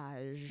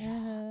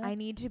décolletage. I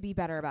need to be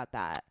better about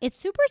that. It's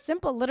super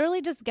simple.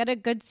 Literally just get a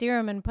good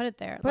serum and put it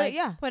there.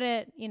 Put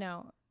it,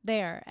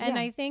 there. And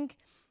I think,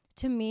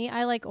 to me,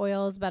 I like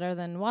oils better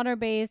than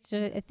water-based.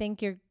 I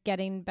think you're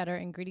getting better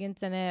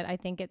ingredients in it. I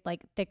think it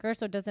like thicker,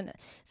 so it doesn't.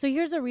 So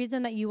here's a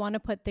reason that you want to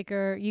put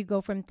thicker. You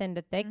go from thin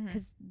to thick,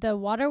 because the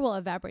water will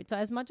evaporate. So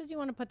as much as you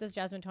want to put this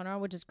jasmine toner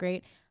on, which is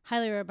great,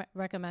 highly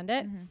recommend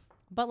it.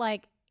 But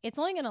like, it's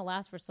only going to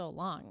last for so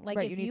long. Like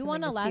if you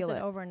want to last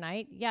it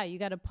overnight, you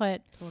got to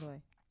put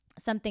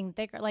something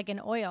thicker, like an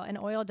oil. An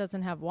oil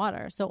doesn't have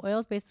water, so oil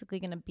is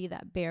basically going to be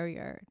that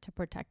barrier to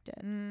protect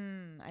it.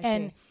 I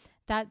see.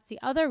 That's the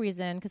other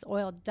reason, because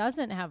oil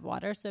doesn't have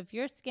water. So if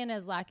your skin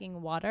is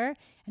lacking water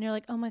and you're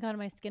like, oh my God,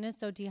 my skin is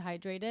so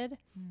dehydrated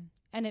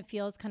and it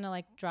feels kind of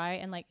like dry,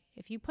 and like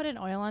if you put an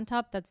oil on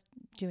top, that's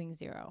doing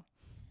zero.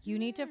 You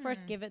need to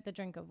first give it the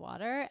drink of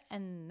water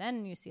and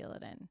then you seal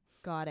it in.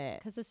 Got it.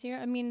 Because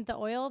the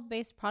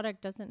oil-based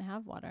product doesn't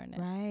have water in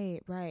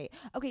it. Right.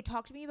 Okay,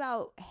 talk to me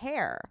about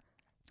hair.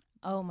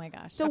 Oh my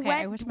gosh. So okay,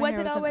 I when wish my was hair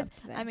it wasn't always? up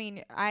today. I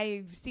mean,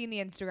 I've seen the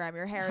Instagram.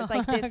 Your hair is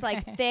like this,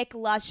 like thick,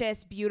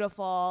 luscious,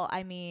 beautiful.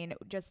 I mean,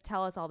 just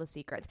tell us all the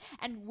secrets.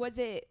 And was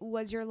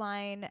your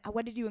line?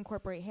 When did you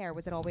incorporate hair?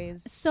 Was it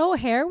always? So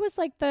hair was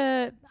like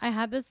I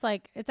had this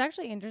like, it's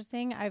actually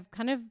interesting. I've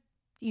kind of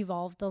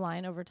evolved the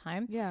line over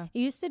time. Yeah. It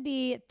used to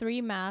be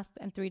 3 masks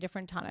and 3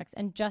 different tonics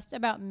and just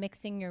about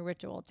mixing your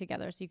ritual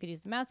together. So you could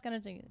use the mask on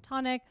it, so you use the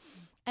tonic.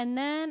 And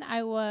then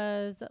I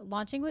was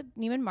launching with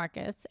Neiman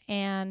Marcus,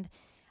 and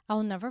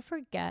I'll never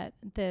forget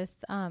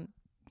this.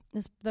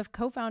 The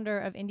co-founder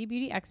of Indie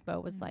Beauty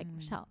Expo was like,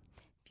 Michelle,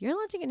 if you're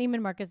launching at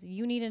Neiman Marcus,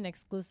 you need an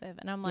exclusive.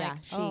 And I'm like, Yeah,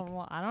 oh, chic.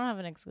 well, I don't have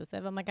an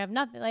exclusive. I'm like, I have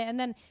nothing. Like,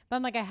 but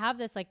I'm like, I have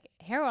this like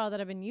hair oil that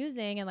I've been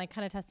using and like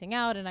kind of testing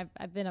out, and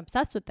I've been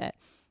obsessed with it.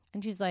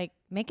 And she's like,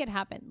 make it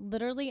happen.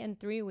 Literally in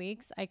 3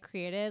 weeks, I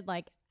created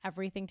like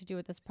everything to do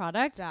with this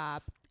product.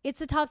 Stop. It's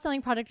the top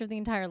selling product of the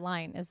entire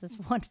line is this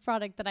one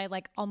product that I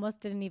like almost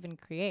didn't even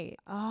create.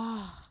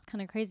 Oh, It's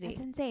kind of crazy. that's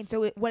insane.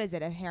 So what is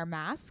it? A hair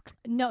mask?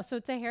 No, so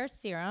it's a hair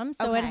serum.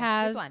 So Okay, it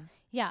has, this one.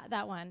 yeah,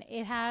 that one.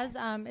 It has,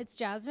 it's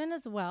jasmine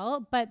as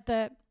well, but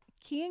the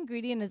key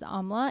ingredient is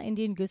amla,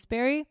 Indian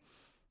gooseberry,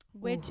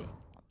 which,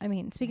 I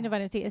mean, speaking of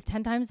vitamin C, is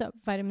 10 times the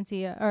vitamin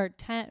C,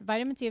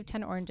 vitamin C of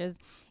 10 oranges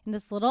in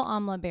this little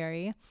amla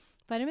berry.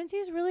 Vitamin C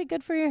is really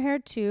good for your hair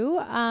too.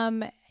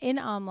 In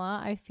amla,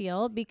 I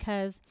feel,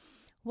 because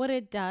what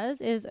it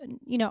does is,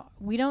 you know,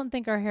 we don't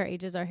think our hair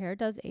ages. Our hair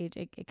does age.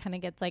 It kind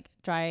of gets like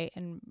dry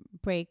and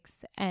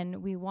breaks, and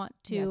we want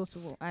to. Yes,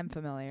 well, I'm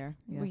familiar.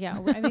 Yes. Yeah,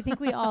 I think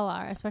we all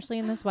are, especially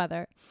in this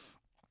weather.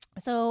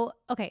 So,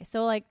 okay,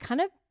 so like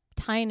kind of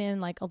tying in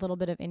like a little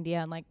bit of India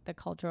and like the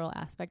cultural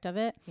aspect of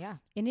it. Yeah.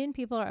 Indian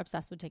people are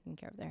obsessed with taking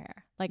care of their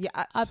hair. Like,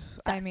 Yeah.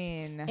 obsessed. I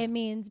mean, It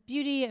means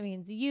beauty. It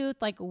means youth.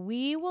 Like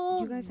we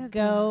will You guys have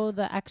go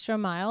the extra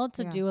mile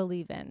to Yeah. do a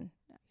leave-in.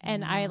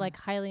 And I like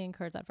highly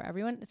encourage that for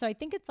everyone. So I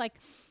think it's like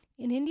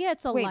in India,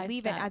 it's a wait, lifestyle.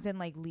 leave it as in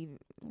like leave.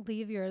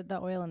 Leave the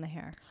oil in the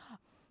hair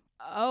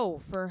Oh,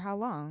 for how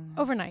long?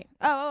 overnight.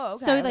 Oh,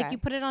 okay. So okay. like you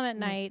put it on at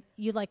night,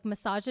 you like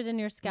massage it in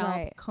your scalp,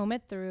 Right. comb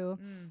it through,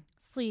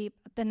 sleep.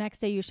 The next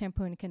day you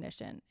shampoo and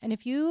condition. And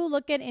if you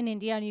look at in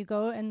India and you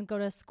go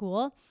to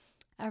school,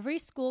 every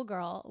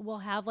schoolgirl will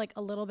have like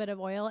a little bit of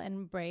oil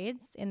and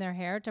braids in their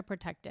hair to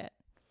protect it.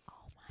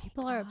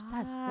 People are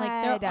obsessed.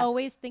 Like they're God.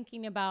 always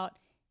thinking about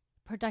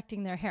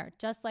protecting their hair,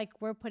 just like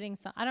we're putting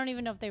some. I don't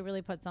even know if they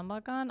really put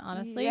sunblock on,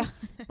 honestly, Yeah.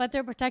 but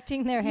they're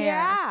protecting their hair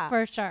Yeah.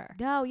 for sure.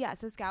 No, yeah.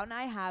 So Scout and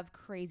I have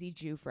crazy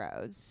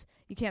Jufros.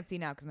 You can't see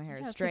now because my hair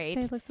is Yeah, straight.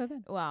 It looks so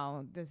good.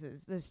 Well,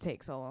 this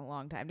takes a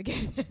long time to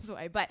get this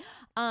way. But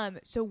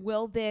so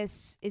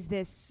is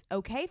this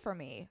okay for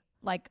me?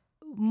 Like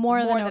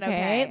More than than okay.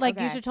 okay, Like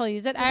okay. you should totally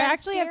use it. 'Cause I I'm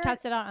actually have scared-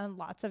 tested out on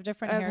lots of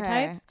different hair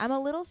types. I'm a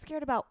little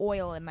scared about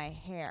oil in my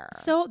hair.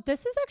 So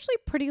this is actually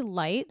pretty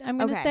light, I'm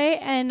going to Okay. say.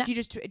 And do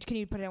you can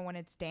you put it in when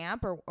it's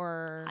damp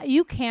or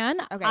you can.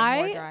 Okay,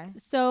 more dry.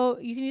 So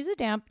you can use it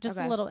damp, just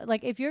Okay. a little.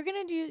 Like if you're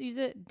going to use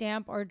it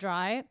damp or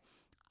dry,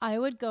 I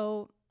would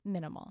go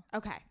minimal.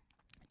 okay.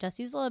 Just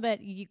use a little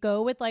bit. You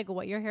go with like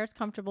what your hair is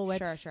comfortable with.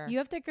 Sure. You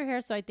have thicker hair,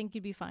 so I think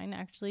you'd be fine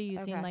actually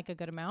using Okay. like a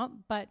good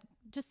amount. But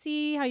just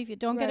see how you feel.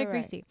 Don't get it Right.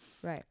 greasy.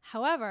 Right.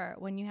 However,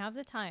 when you have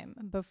the time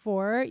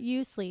before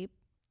you sleep,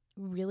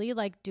 really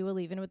like do a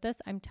leave-in with this.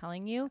 I'm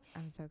telling you,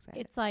 I'm so excited.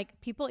 it's like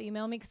people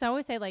email me because I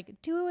always say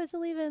like, do it as a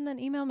leave-in, then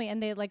email me,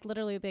 and they like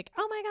literally be like,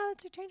 oh my god,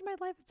 that's changed my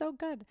life. It's so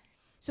good.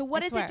 So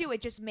what I does swear. it do?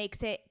 It just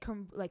makes it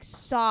like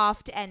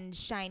soft and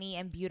shiny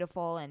and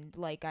beautiful and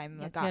like I'm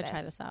a Yes, you goddess. gotta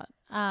try this out.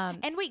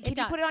 And wait, it can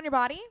you put does. it on your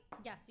body?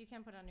 Yes, you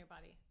can put it on your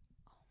body.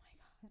 Oh my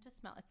god, you have to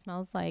smell. It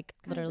smells like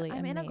Guys, literally. I'm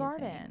in a amazing.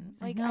 garden.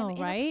 Like, I know, I'm in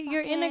a right?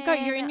 You're in a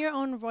you're in fucking- your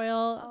own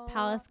royal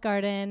palace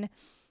garden.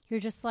 You're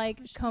just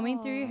like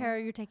combing through your Michelle. hair.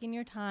 You're taking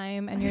your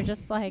time, and you're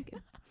just like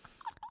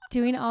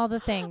doing all the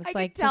things. I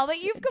like can tell just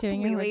that you've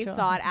doing your completely ritual.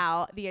 thought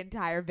out the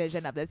entire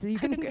vision of this. You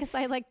can Because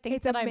I like think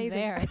It's that amazing.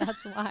 I'm there.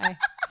 That's why.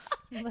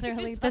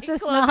 Literally, just, this like,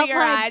 is closing not your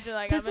like eyes, you're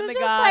like, this I'm in is the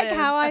just like garden.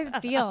 how I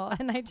feel,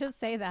 and I just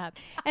say that.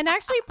 And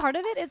actually, part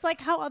of it is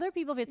like how other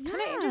people feel. It's kind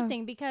of Yeah.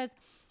 interesting because,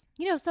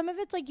 you know, some of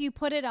it's like you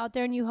put it out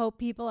there and you hope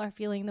people are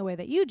feeling the way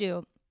that you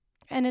do,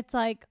 and it's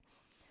like,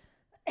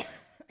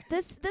 the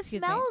Excuse me.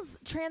 smells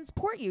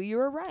transport you. You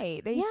were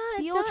right. They yeah,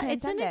 feel it's an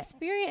transcendent.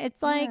 experience.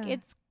 It's like Yeah.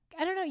 it's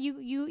I don't know.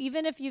 You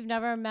even if you've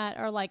never met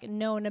or like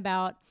known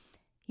about,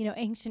 you know,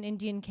 ancient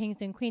Indian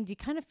kings and queens, you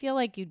kind of feel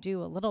like you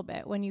do a little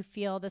bit when you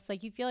feel this,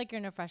 like you feel like you're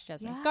in a fresh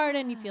jasmine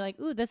garden. You feel like,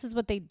 ooh, this is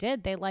what they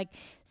did. They like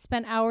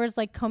spent hours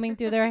like combing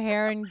through their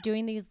hair and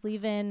doing these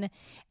leave-in.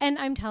 And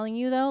I'm telling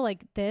you though,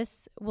 like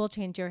this will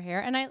change your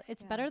hair. And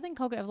it's better than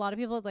coconut. A lot of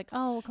people are like,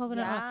 oh, well,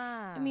 coconut oil.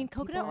 I mean,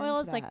 People coconut are oil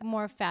into is like that.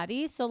 more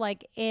fatty. So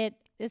like it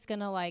is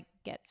going to like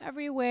get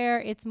everywhere.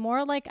 It's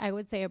more like, I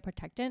would say, a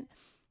protectant.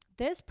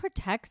 This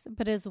protects,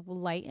 but is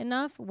light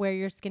enough where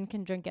your skin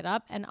can drink it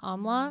up. And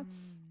amla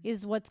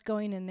is what's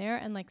going in there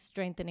and like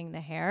strengthening the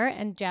hair.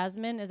 And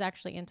jasmine is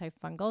actually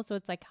antifungal. So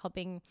it's like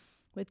helping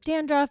with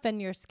dandruff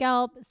and your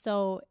scalp.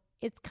 So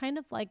it's kind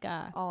of like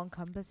a all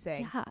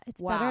encompassing. Yeah,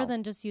 it's Wow. better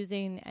than just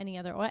using any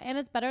other oil, and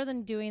it's better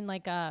than doing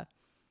like a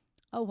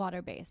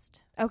water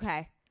based.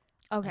 Okay.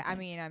 I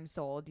mean, I'm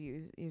sold.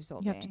 You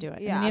sold me. You have to do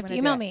it. Yeah, and then you have to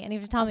email me, and you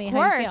have to tell me Of how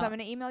you course, feel. I'm going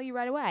to email you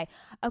right away.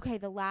 Okay,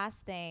 the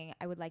last thing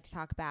I would like to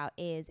talk about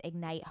is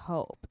Ignite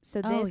Hope.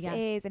 So Oh, this yes.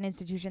 is an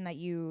institution that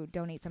you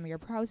donate some of your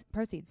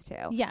proceeds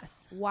to.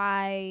 Yes.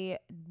 Why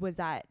was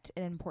that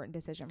an important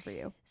decision for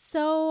you?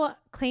 So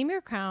Claim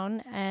Your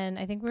Crown, and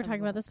I think we were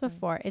talking about this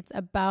before. It's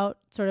about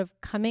sort of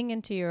coming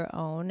into your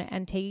own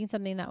and taking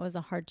something that was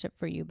a hardship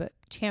for you, but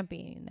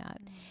championing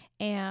that.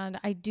 And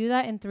I do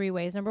that in 3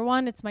 ways. Number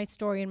 1, it's my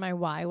story and my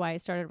why I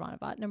started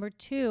Ranavat. Number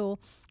 2,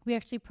 we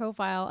actually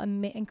profile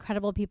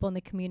incredible people in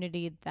the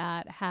community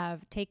that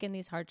have taken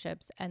these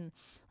hardships. And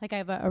like I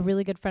have a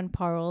really good friend,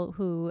 Parul,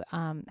 who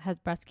has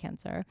breast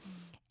cancer.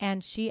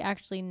 And she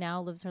actually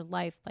now lives her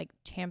life like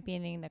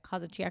championing the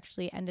cause. And she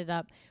actually ended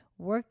up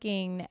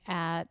working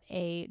at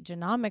a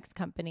genomics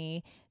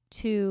company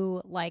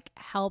to like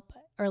help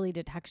early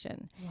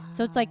detection.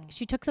 So it's like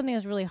she took something that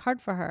was really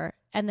hard for her,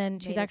 and then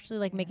she's actually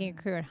like making a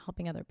career and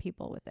helping other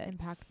people with it.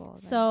 Impactful.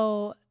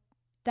 So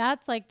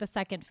that's like the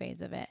second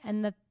phase of it.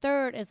 And the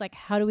third is like,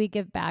 how do we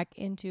give back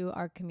into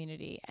our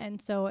community?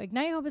 And so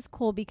Ignite Hope is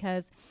cool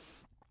because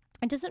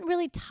it doesn't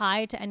really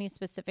tie to any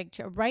specific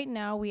right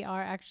now we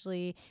are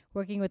actually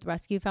working with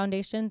Rescue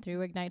Foundation through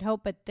Ignite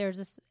Hope, but there's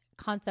this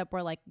concept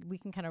where like we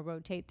can kind of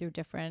rotate through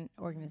different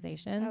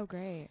organizations. Oh,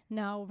 great.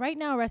 Now, right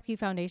now, Rescue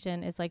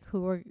Foundation is like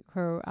who we're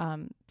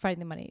providing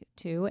the money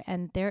to,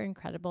 and they're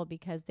incredible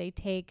because they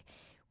take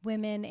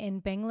women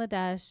in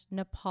Bangladesh,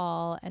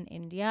 Nepal, and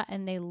India,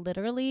 and they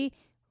literally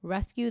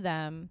rescue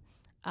them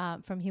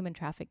from human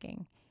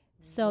trafficking.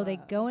 So they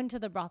go into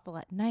the brothel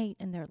at night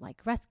and they're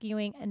like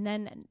rescuing, and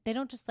then they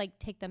don't just like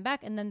take them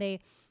back, and then they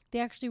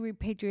actually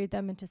repatriate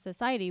them into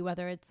society,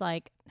 whether it's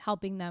like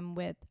helping them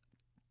with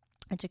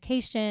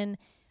education,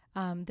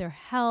 their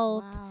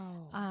health,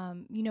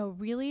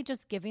 really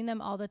just giving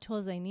them all the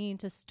tools they need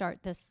to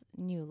start this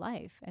new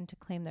life and to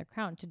claim their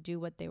crown, to do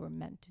what they were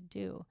meant to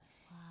do.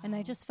 And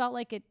I just felt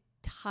like it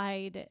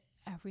tied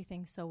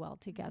everything so well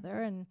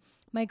together. And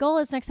my goal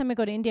is next time I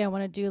go to India, I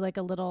want to do like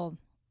a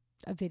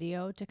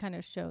video to kind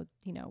of show,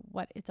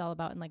 what it's all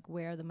about and like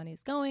where the money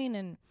is going,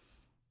 and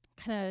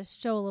kind of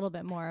show a little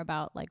bit more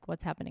about like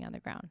what's happening on the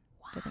ground.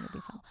 I think it'd be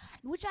fun.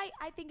 Which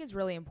I think is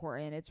really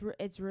important.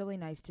 It's really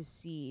nice to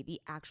see the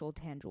actual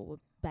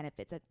tangible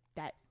benefits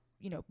that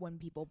when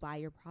people buy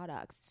your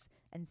products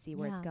and see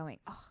where it's going.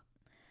 Oh,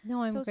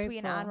 no, I'm so grateful sweet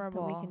and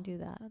admirable. that we can do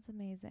that. That's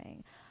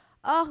amazing.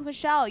 Oh,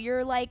 Michelle,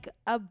 you're like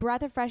a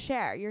breath of fresh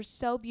air. You're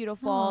so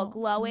beautiful,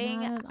 glowing.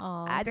 Not at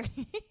all.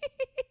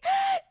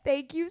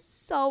 Thank you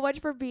so much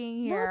for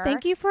being here. No,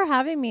 thank you for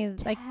having me.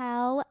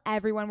 Tell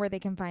everyone where they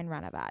can find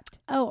Ranavat.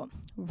 Oh,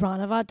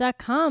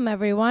 Ranavat.com,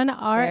 everyone.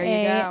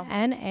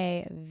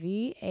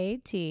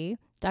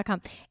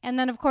 RANAVAT.com. And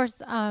then, of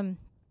course,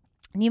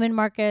 Neiman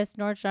Marcus,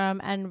 Nordstrom,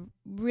 and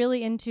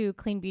really into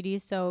clean beauty.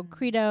 So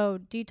Credo,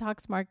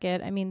 Detox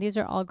Market. I mean, these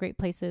are all great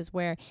places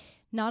where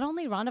not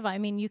only Ranavat, I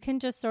mean, you can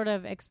just sort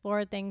of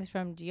explore things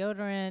from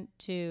deodorant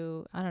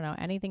to, I don't know,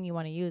 anything you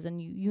want to use.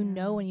 And you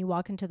know when you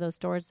walk into those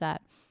stores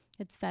that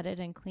it's fetid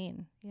and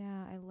clean.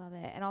 Yeah, I love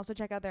it. And also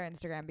check out their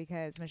Instagram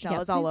because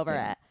Michelle is all over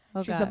it.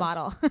 Oh, She's the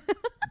model.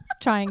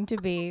 Trying to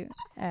be,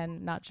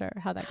 and not sure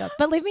how that goes.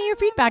 But leave me your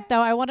feedback,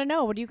 though. I want to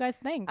know. What do you guys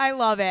think? I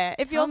love it.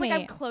 It feels like me.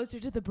 I'm closer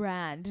to the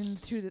brand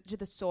and to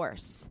the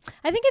source.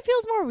 I think it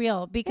feels more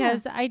real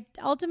because I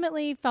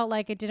ultimately felt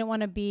like I didn't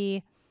want to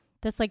be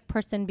this like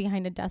person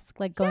behind a desk,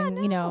 like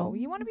going, you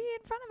want to be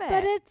in front of it.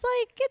 But it's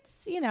like,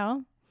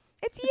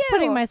 it's you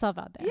putting myself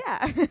out there. Yeah,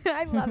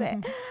 I love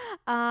it.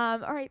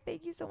 All right,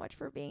 thank you so much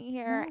for being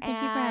here. Thank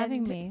you for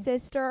having me.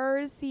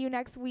 Sisters, see you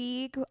next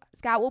week.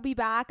 Scott will be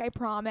back, I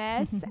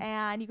promise.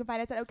 And you can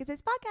find us at OK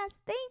Sis Podcast.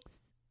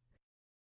 Thanks.